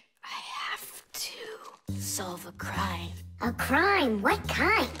 Shh. I have to solve a crime. A crime? What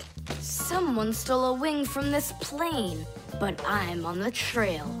kind? Someone stole a wing from this plane, but I'm on the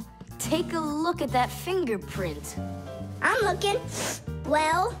trail. Take a look at that fingerprint. I'm looking.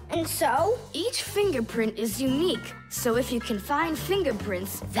 Well, and so? Each fingerprint is unique, so if you can find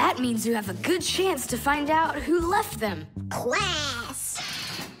fingerprints, that means you have a good chance to find out who left them. Class!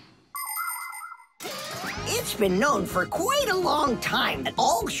 It's been known for quite a long time that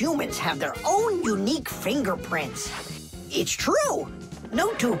all humans have their own unique fingerprints. It's true.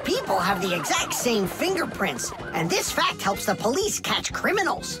 No two people have the exact same fingerprints, and this fact helps the police catch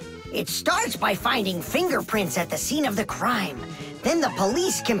criminals. It starts by finding fingerprints at the scene of the crime. Then the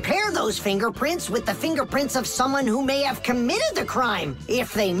police compare those fingerprints with the fingerprints of someone who may have committed the crime.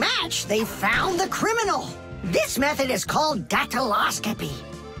 If they match, they found the criminal. This method is called dactyloscopy.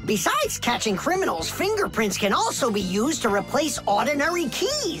 Besides catching criminals, fingerprints can also be used to replace ordinary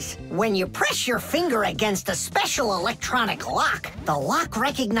keys. When you press your finger against a special electronic lock, the lock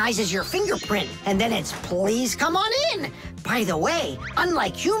recognizes your fingerprint, and then it's please come on in. By the way,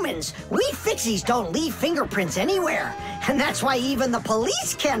 unlike humans, we Fixies don't leave fingerprints anywhere, and that's why even the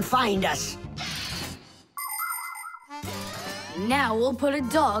police can't find us. Now we'll put a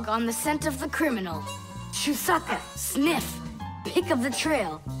dog on the scent of the criminal. Chusaka, sniff. Pick up the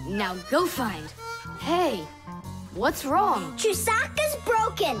trail. Now go find. Hey, what's wrong? Chusaka's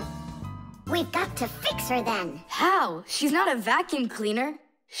broken. We've got to fix her then. How? She's not a vacuum cleaner.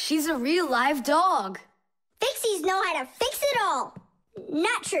 She's a real live dog. Fixies know how to fix it all.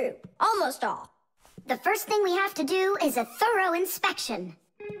 Not true. Almost all. The first thing we have to do is a thorough inspection.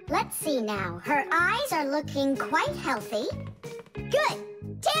 Let's see now. Her eyes are looking quite healthy. Good.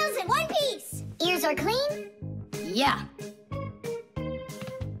 Tails in one piece. Ears are clean? Yeah.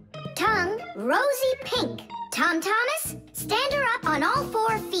 Tongue, rosy pink. Tom Thomas, stand her up on all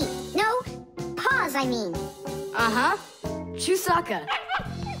 4 feet. No, paws, I mean. Uh-huh. Chusaka,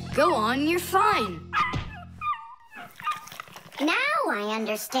 go on, you're fine. Now I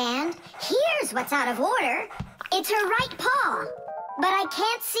understand. Here's what's out of order. It's her right paw. But I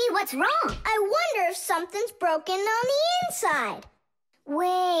can't see what's wrong. I wonder if something's broken on the inside.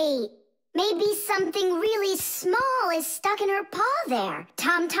 Wait, maybe something really small is stuck in her paw there.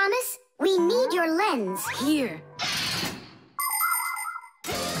 Tom Thomas, we need your lens. Here.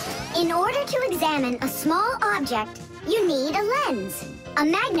 In order to examine a small object, you need a lens. A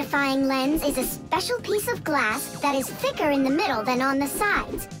magnifying lens is a special piece of glass that is thicker in the middle than on the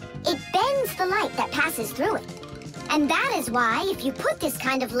sides. It bends the light that passes through it. And that is why, if you put this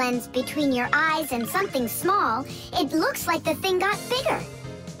kind of lens between your eyes and something small, it looks like the thing got bigger.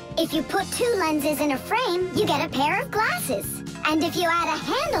 If you put 2 lenses in a frame, you get a pair of glasses. And if you add a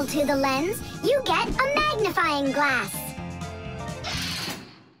handle to the lens, you get a magnifying glass.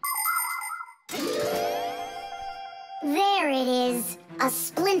 There it is, a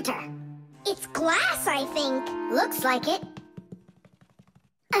splinter. It's glass, I think. Looks like it.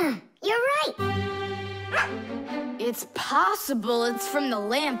 You're right. It's possible it's from the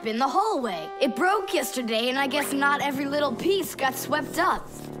lamp in the hallway. It broke yesterday, and I guess not every little piece got swept up.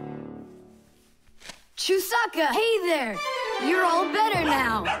 Chusaka, hey there! You're all better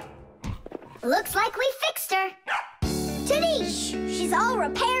now. Looks like we fixed her. Tadish! She's all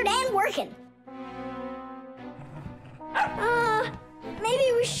repaired and working.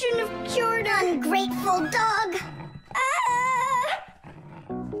 Maybe we shouldn't have cured her. Ungrateful dog.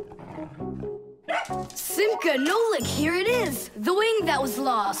 Simka, Nolik, here it is. The wing that was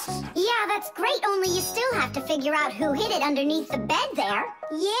lost. Yeah, that's great, only you still have to figure out who hid it underneath the bed there.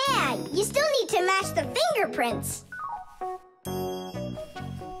 Yeah, you still need to match the fingerprints.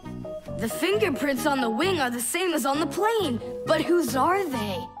 The fingerprints on the wing are the same as on the plane. But whose are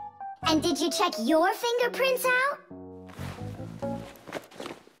they? And did you check your fingerprints out?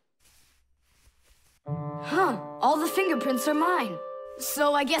 Huh, all the fingerprints are mine.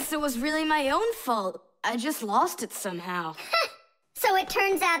 So I guess it was really my own fault. I just lost it somehow. So it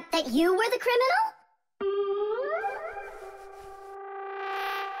turns out that you were the criminal?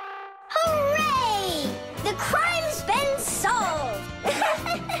 Hooray! The crime's been solved!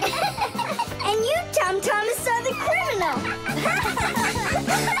 And you, Tom Thomas, are the criminal!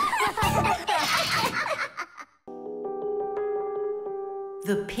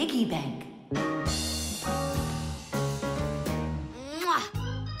 The Piggy Bank.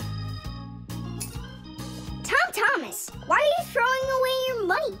 Thomas, why are you throwing away your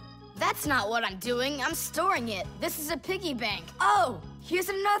money? That's not what I'm doing. I'm storing it. This is a piggy bank. Oh, here's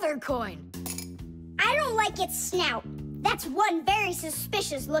another coin. I don't like its snout. That's one very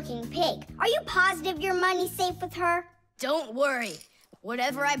suspicious-looking pig. Are you positive your money's safe with her? Don't worry.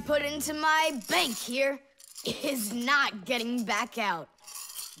 Whatever I put into my bank here is not getting back out.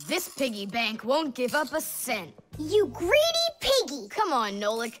 This piggy bank won't give up a cent. You greedy piggy! Come on,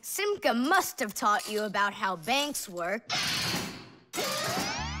 Nolik. Simka must have taught you about how banks work.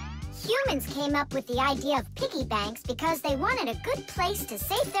 Humans came up with the idea of piggy banks because they wanted a good place to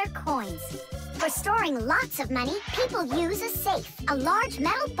save their coins. For storing lots of money, people use a safe, a large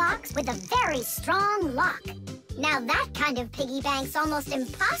metal box with a very strong lock. Now that kind of piggy bank's almost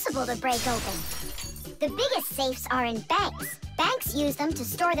impossible to break open. The biggest safes are in banks. Banks use them to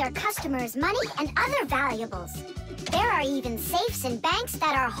store their customers' money and other valuables. There are even safes in banks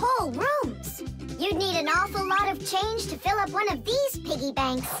that are whole rooms. You'd need an awful lot of change to fill up one of these piggy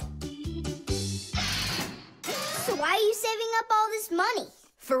banks. So why are you saving up all this money?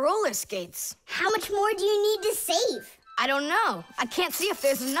 For roller skates. How much more do you need to save? I don't know. I can't see if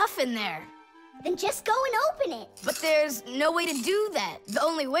there's enough in there. Then just go and open it. But there's no way to do that. The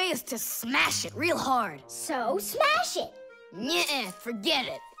only way is to smash it real hard. So smash it. Nuh-uh, forget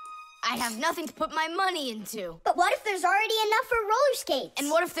it. I have nothing to put my money into. But what if there's already enough for roller skates? And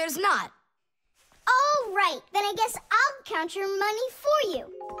what if there's not? All right, then I guess I'll count your money for you.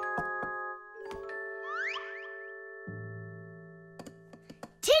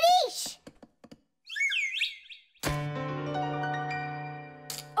 Tidish!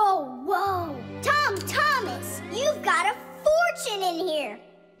 Oh, whoa! Tom Thomas, you've got a fortune in here.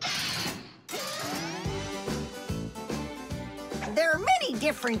 There are many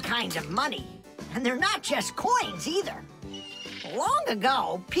different kinds of money, and they're not just coins either. Long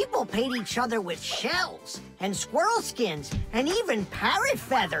ago, people paid each other with shells and squirrel skins and even parrot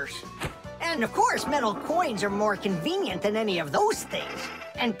feathers. And of course, metal coins are more convenient than any of those things.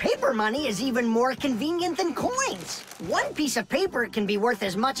 And paper money is even more convenient than coins. One piece of paper can be worth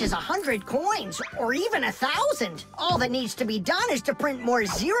as much as 100 coins, or even 1,000. All that needs to be done is to print more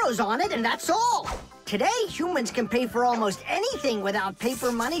zeros on it, and that's all. Today, humans can pay for almost anything without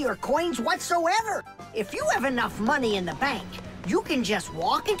paper money or coins whatsoever. If you have enough money in the bank, you can just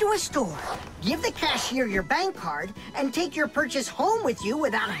walk into a store, give the cashier your bank card, and take your purchase home with you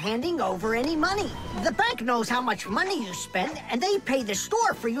without handing over any money. The bank knows how much money you spend, and they pay the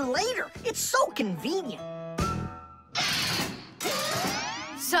store for you later. It's so convenient.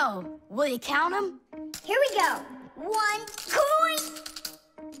 So, will you count them? Here we go. 1 coin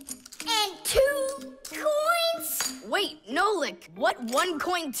and 2 coins. Wait, Nolik, what 1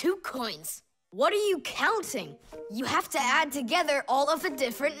 coin, 2 coins? What are you counting? You have to add together all of the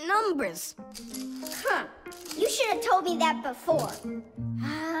different numbers. Huh. You should have told me that before.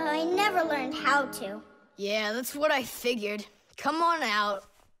 I never learned how to. Yeah, that's what I figured. Come on out.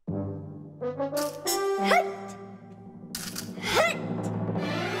 Hut! Hut!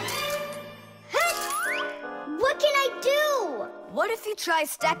 Hut! What can I do? What if you try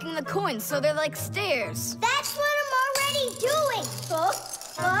stacking the coins so they're like stairs? That's what I'm already doing.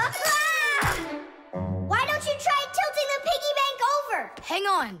 Ah! Why don't you try tilting the piggy bank over? Hang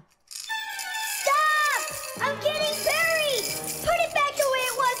on. Stop! I'm getting buried! Put it back the way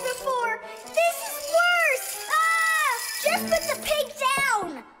it was before! This is worse! Ah! Just put the pig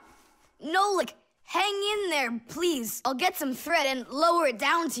down! Nolik, hang in there, please. I'll get some thread and lower it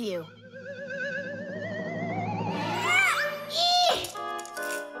down to you.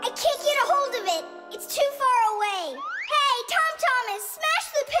 I can't get a hold of it. It's too far away. Hey, Tom Thomas, smash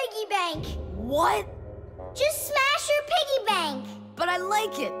the piggy bank. What? Just smash your piggy bank. But I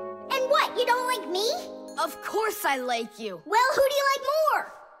like it. And what, you don't like me? Of course I like you. Well, who do you like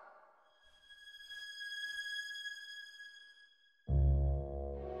more?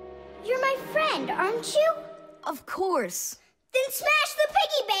 You're my friend, aren't you? Of course. Then smash the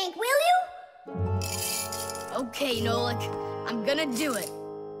piggy bank, will you? Okay, Nolik. I'm gonna do it.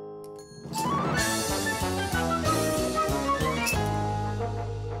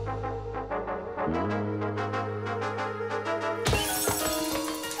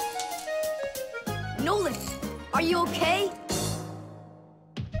 Nolik, are you okay?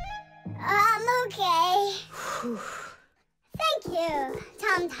 I'm okay. Thank you,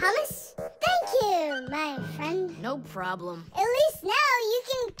 Tom Thomas. Thank you, my friend. No problem. At least now you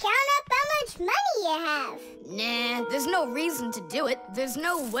can count up how much money you have. Nah, there's no reason to do it. There's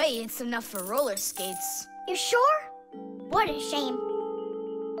no way it's enough for roller skates. You sure? What a shame.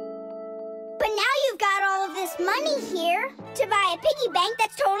 But now you've got all of this money here to buy a piggy bank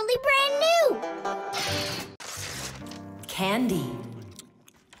that's totally brand new. Candy.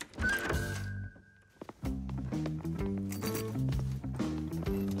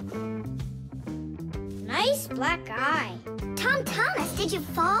 Nice black eye. Tom Thomas, did you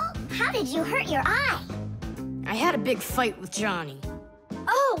fall? How did you hurt your eye? I had a big fight with Johnny.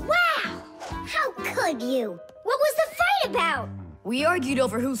 Oh, wow! How could you? What was the fight about? We argued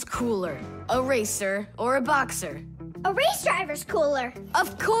over who's cooler, a racer or a boxer. A race driver's cooler.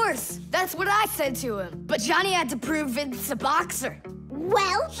 Of course! That's what I said to him. But Johnny had to prove it's a boxer.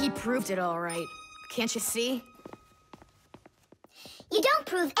 Well, He proved it all right. Can't you see? You don't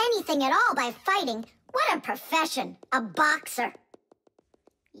prove anything at all by fighting. What a profession, a boxer.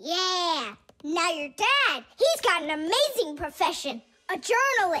 yeah. Now your dad, he's got an amazing profession, a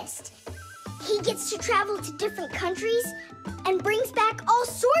journalist. He gets to travel to different countries and brings back all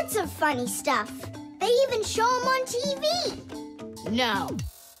sorts of funny stuff. They even show him on TV. No.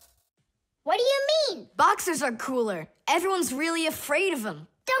 What do you mean? Boxers are cooler. Everyone's really afraid of them.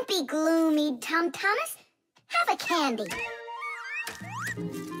 Don't be gloomy, Tom Thomas. Have a candy.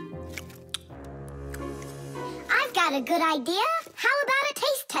 I've I've got a good idea. How about a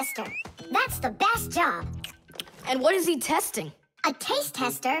taste tester? That's the best job. And what is he testing? A taste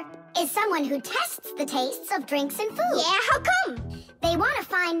tester is someone who tests the tastes of drinks and food. Yeah, how come? They want to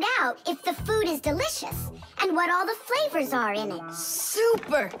find out if the food is delicious and what all the flavors are in it.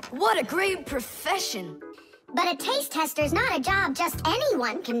 Super! What a great profession. But a taste tester's not a job just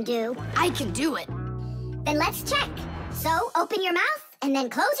anyone can do. I can do it. Then let's check. So open your mouth and then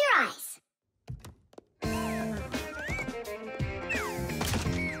close your eyes.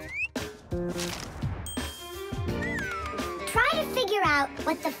 Try to figure out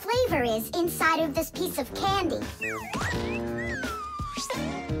what the flavor is inside of this piece of candy.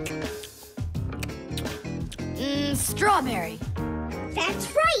 Strawberry.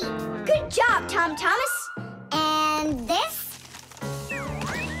 That's right. Good job, Tom Thomas. And this?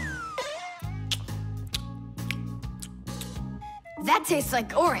 That tastes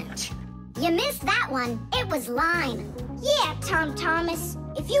like orange. You missed that one. It was lime. Yeah, Tom Thomas.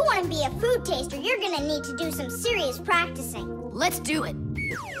 If you want to be a food taster, you're gonna need to do some serious practicing. Let's do it.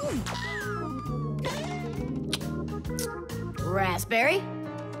 Raspberry?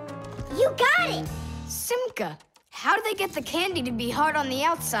 You got it! Simka, how do they get the candy to be hard on the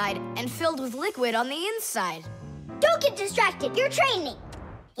outside and filled with liquid on the inside? Don't get distracted. You're training.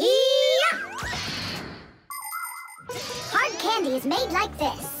 Yeah! Hard candy is made like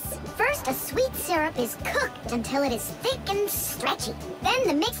this. First, a sweet syrup is cooked until it is thick and stretchy. Then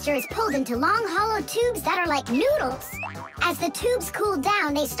the mixture is pulled into long, hollow tubes that are like noodles. As the tubes cool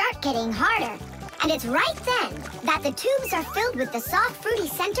down, they start getting harder. And it's right then that the tubes are filled with the soft, fruity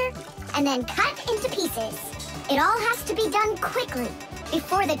center and then cut into pieces. It all has to be done quickly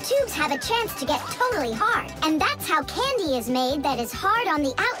before the tubes have a chance to get totally hard. And that's how candy is made that is hard on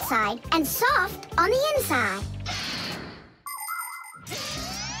the outside and soft on the inside.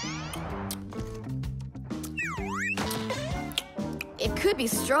 It could be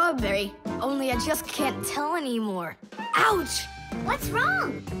strawberry, only I just can't tell anymore. Ouch! What's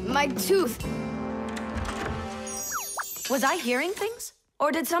wrong? My tooth. Was I hearing things?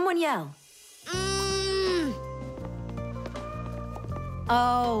 Or did someone yell?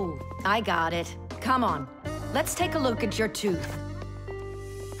 Oh, I got it. Come on, let's take a look at your tooth.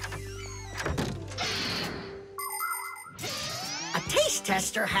 A taste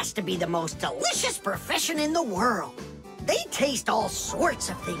tester has to be the most delicious profession in the world. They taste all sorts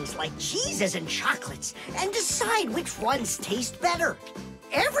of things like cheeses and chocolates and decide which ones taste better.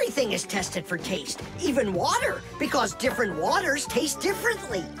 Everything is tested for taste, even water, because different waters taste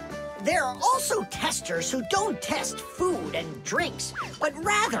differently. There are also testers who don't test food and drinks, but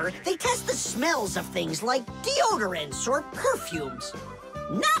rather they test the smells of things like deodorants or perfumes.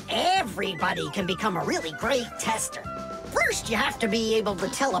 Not everybody can become a really great tester. First, you have to be able to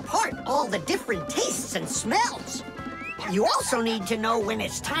tell apart all the different tastes and smells. You also need to know when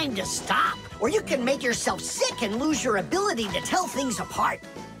it's time to stop, or you can make yourself sick and lose your ability to tell things apart.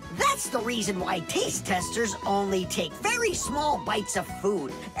 That's the reason why taste testers only take very small bites of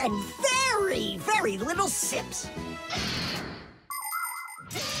food and very, very little sips.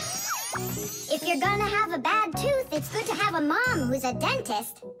 If you're gonna have a bad tooth, it's good to have a mom who's a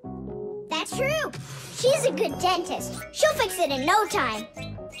dentist. That's true. She's a good dentist. She'll fix it in no time.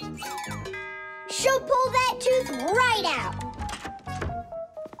 She'll pull that tooth right out.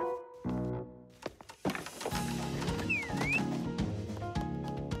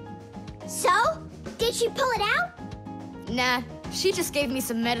 So, did she pull it out? Nah, she just gave me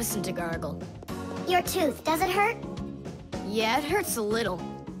some medicine to gargle. Your tooth, does it hurt? Yeah, it hurts a little.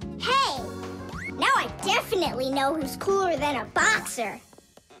 Hey, now I definitely know who's cooler than a boxer.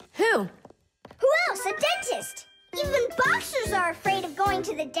 Who? Who else? A dentist. Even boxers are afraid of going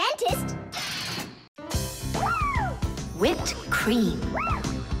to the dentist. Whipped cream.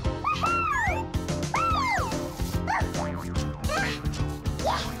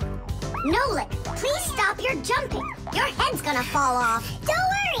 Nolik, please stop your jumping. Your head's gonna fall off. Don't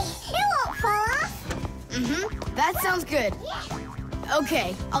worry, it won't fall off. That sounds good.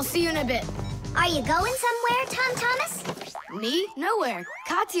 Okay, I'll see you in a bit. Are you going somewhere, Tom Thomas? Me? Nowhere.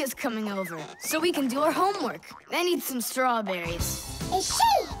 Katya's coming over, so we can do our homework. I need some strawberries. Is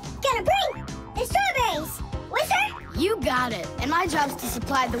she gonna bring the strawberries with her? You got it. And my job's to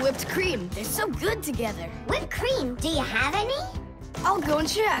supply the whipped cream. They're so good together. Whipped cream, do you have any? I'll go and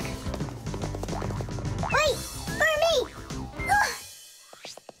check. Wait, for me! Ugh.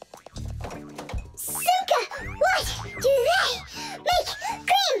 Simka, what do they make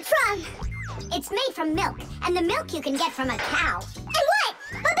cream from? It's made from milk, and the milk you can get from a cow. And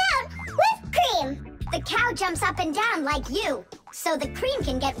what about whipped cream? The cow jumps up and down like you, so the cream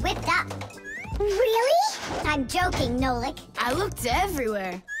can get whipped up. Really? I'm joking, Nolik. I looked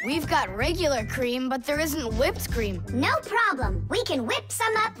everywhere. We've got regular cream, but there isn't whipped cream. No problem. We can whip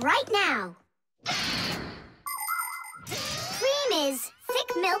some up right now. Cream is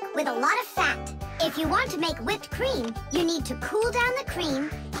thick milk with a lot of fat. If you want to make whipped cream, you need to cool down the cream,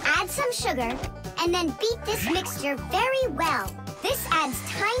 add some sugar, and then beat this mixture very well. This adds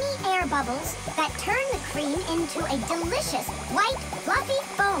tiny air bubbles that turn the cream into a delicious, white, fluffy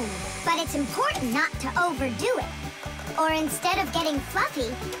foam. But it's important not to overdo it. Or instead of getting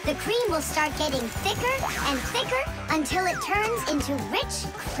fluffy, the cream will start getting thicker and thicker until it turns into rich,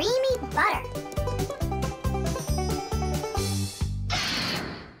 creamy butter.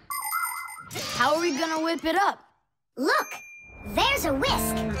 How are we gonna whip it up? Look, there's a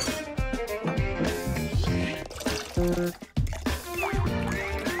whisk.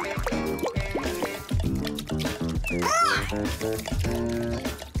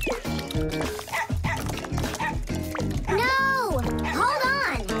 No! Hold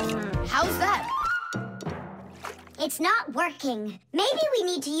on! How's that? It's not working. Maybe we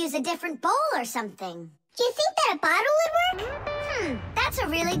need to use a different bowl or something. Do you think that a bottle would work? That's a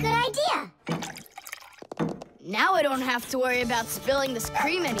really good idea. Now I don't have to worry about spilling this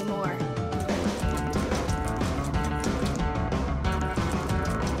cream anymore.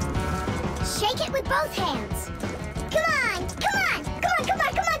 Shake it with both hands. Come on! Come on! Come on! Come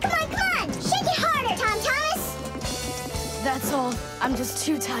on! Come on! Come on! Come on! Shake it harder, Tom Thomas! That's all. I'm just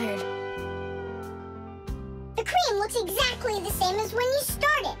too tired. The cream looks exactly the same as when you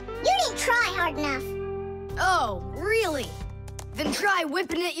started. You didn't try hard enough. Oh, really? Then try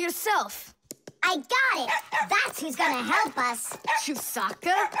whipping it yourself. I got it. That's who's gonna help us.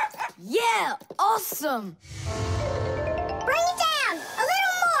 Chusaka? Yeah, awesome. Bring it down. A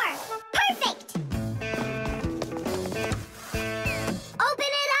little more. Perfect.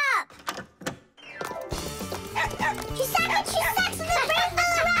 Open it up. Chusaka, Chusaka, the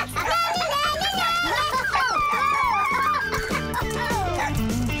rainbow rocks. Na, na, na, na, na.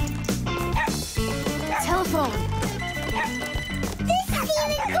 Telephone. This is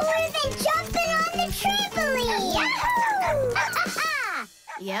even cooler than jumping on the trampoline! Yahoo!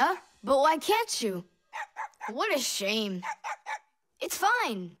 Yeah? But why can't you? What a shame. It's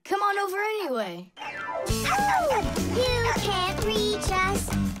fine. Come on over anyway. You can't reach us.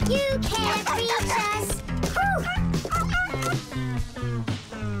 You can't reach us.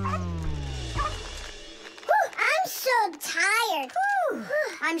 I'm so tired.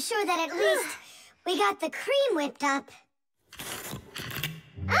 I'm sure that at least we got the cream whipped up.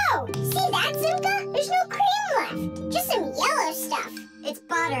 Oh, see that, Simka? There's no cream left. Just some yellow stuff. It's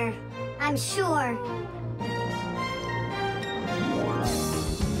butter, I'm sure.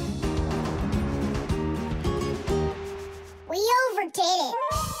 We overdid it.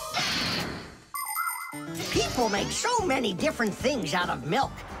 People make so many different things out of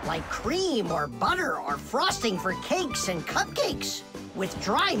milk, like cream or butter or frosting for cakes and cupcakes. With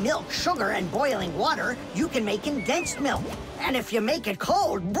dry milk, sugar, and boiling water, you can make condensed milk. And if you make it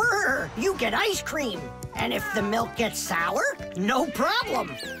cold, brr, you get ice cream. And if the milk gets sour, no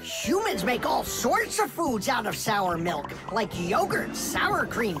problem. Humans make all sorts of foods out of sour milk, like yogurt, sour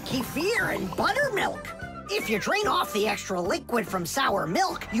cream, kefir, and buttermilk. If you drain off the extra liquid from sour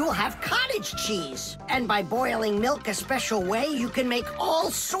milk, you'll have cottage cheese. And by boiling milk a special way, you can make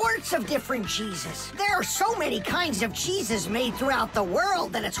all sorts of different cheeses. There are so many kinds of cheeses made throughout the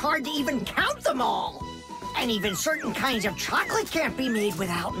world that it's hard to even count them all. And even certain kinds of chocolate can't be made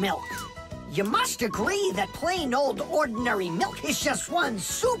without milk. You must agree that plain old ordinary milk is just one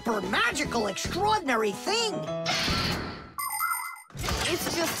super magical, extraordinary thing.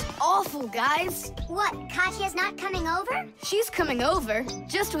 It's just awful, guys. What, Katya's not coming over? She's coming over,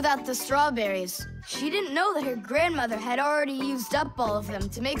 just without the strawberries. She didn't know that her grandmother had already used up all of them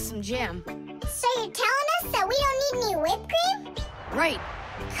to make some jam. So you're telling us that we don't need any whipped cream? Right.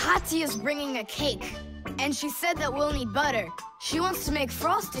 Katya's bringing a cake, and she said that we'll need butter. She wants to make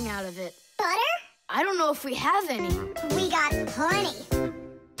frosting out of it. Butter? I don't know if we have any. We got plenty.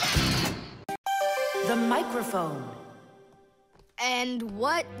 The microphone. And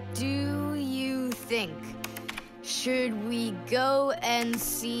what do you think? Should we go and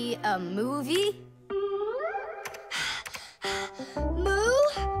see a movie?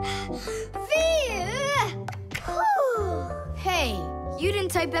 Hey, you didn't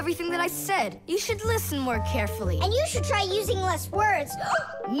type everything that I said. You should listen more carefully. And you should try using less words.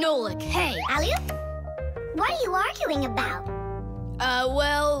 Nolik, hey. Alley-oop? What are you arguing about?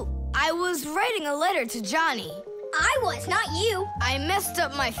 Well, I was writing a letter to Johnny. I was, not you. I messed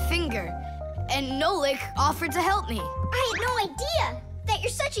up my finger, and Nolik offered to help me. I had no idea that you're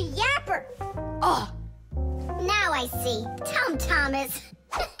such a yapper. Oh, Now I see. Tom Thomas.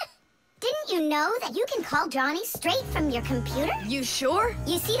 Didn't you know that you can call Johnny straight from your computer? You sure?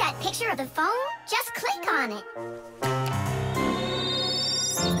 You see that picture of the phone? Just click on it.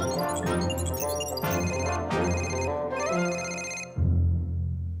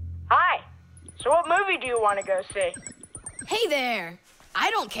 Hi. So what movie do you want to go see? Hey there.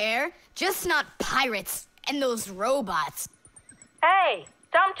 I don't care. Just not pirates and those robots. Hey,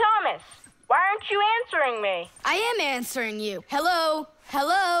 Tom Thomas. Why aren't you answering me? I am answering you. Hello?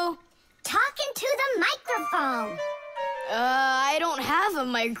 Hello? Talking to the microphone. I don't have a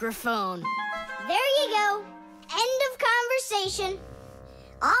microphone. There you go. End of conversation.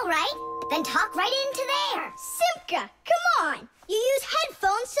 All right, then talk right into there. Simka, come on. You use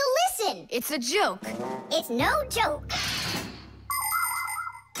headphones to listen. It's a joke. It's no joke.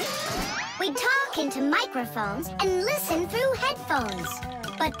 We talk into microphones and listen through headphones.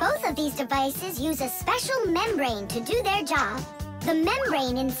 But both of these devices use a special membrane to do their job. The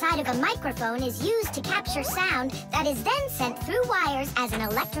membrane inside of a microphone is used to capture sound that is then sent through wires as an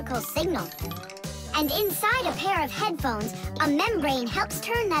electrical signal. And inside a pair of headphones, a membrane helps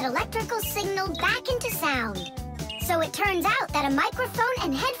turn that electrical signal back into sound. So it turns out that a microphone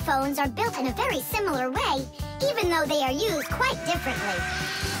and headphones are built in a very similar way, even though they are used quite differently.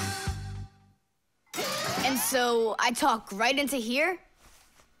 And so I talk right into here?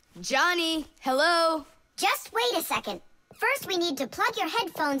 Johnny, hello? Just wait a second. First, we need to plug your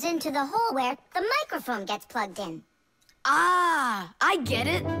headphones into the hole where the microphone gets plugged in. Ah, I get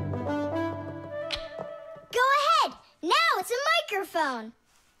it. Go ahead. Now it's a microphone.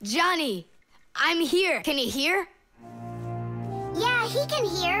 Johnny, I'm here. Can you hear? Yeah, he can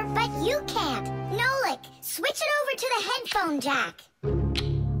hear, but you can't. Nolik, switch it over to the headphone jack.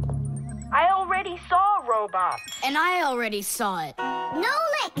 I already saw a robot. And I already saw it.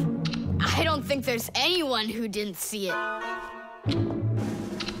 Nolik! I don't think there's anyone who didn't see it.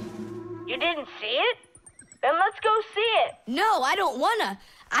 You didn't see it? Then let's go see it. No, I don't wanna.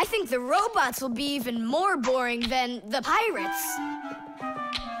 I think the robots will be even more boring than the pirates.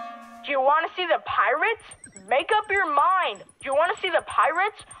 Do you want to see the pirates? Make up your mind. Do you want to see the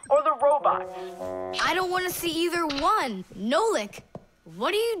pirates or the robots? I don't want to see either one. Nolik,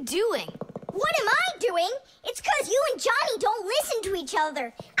 what are you doing? What am I doing? It's 'cause you and Johnny don't listen to each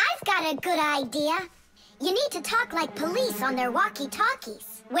other. I've got a good idea. You need to talk like police on their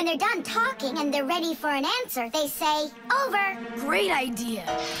walkie-talkies. When they're done talking and they're ready for an answer, they say, over. Great idea.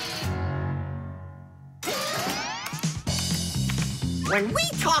 When we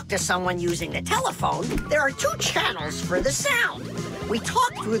talk to someone using the telephone, there are two channels for the sound. We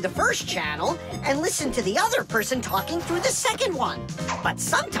talk through the first channel and listen to the other person talking through the second one. But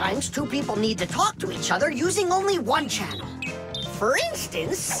sometimes two people need to talk to each other using only one channel. For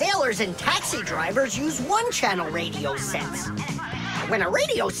instance, sailors and taxi drivers use one-channel radio sets. When a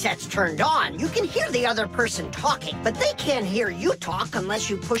radio set's turned on, you can hear the other person talking, but they can't hear you talk unless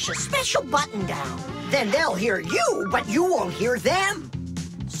you push a special button down. Then they'll hear you, but you won't hear them.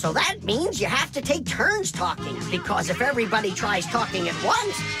 So that means you have to take turns talking, because if everybody tries talking at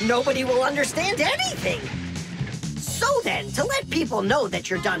once, nobody will understand anything. So then, to let people know that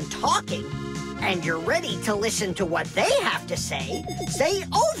you're done talking, and you're ready to listen to what they have to say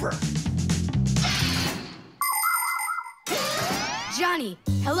over. Johnny,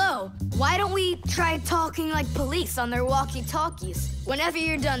 hello. Why don't we try talking like police on their walkie-talkies? Whenever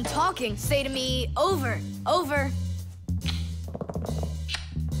you're done talking, say to me, over, over.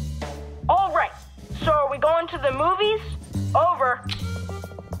 All right. So are we going to the movies? Over.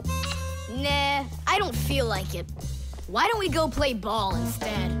 Nah, I don't feel like it. Why don't we go play ball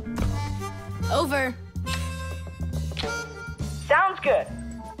instead? Over. Sounds good.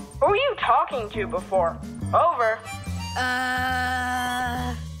 Who were you talking to before? Over.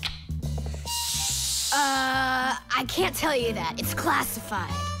 I can't tell you that. It's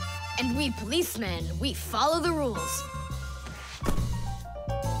classified. And we policemen, we follow the rules.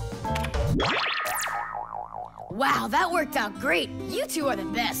 Wow, that worked out great. You two are the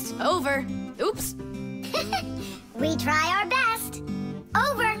best. Over. Oops. We try our best.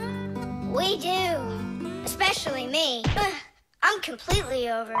 Over. We do. Especially me. I'm completely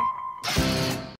over.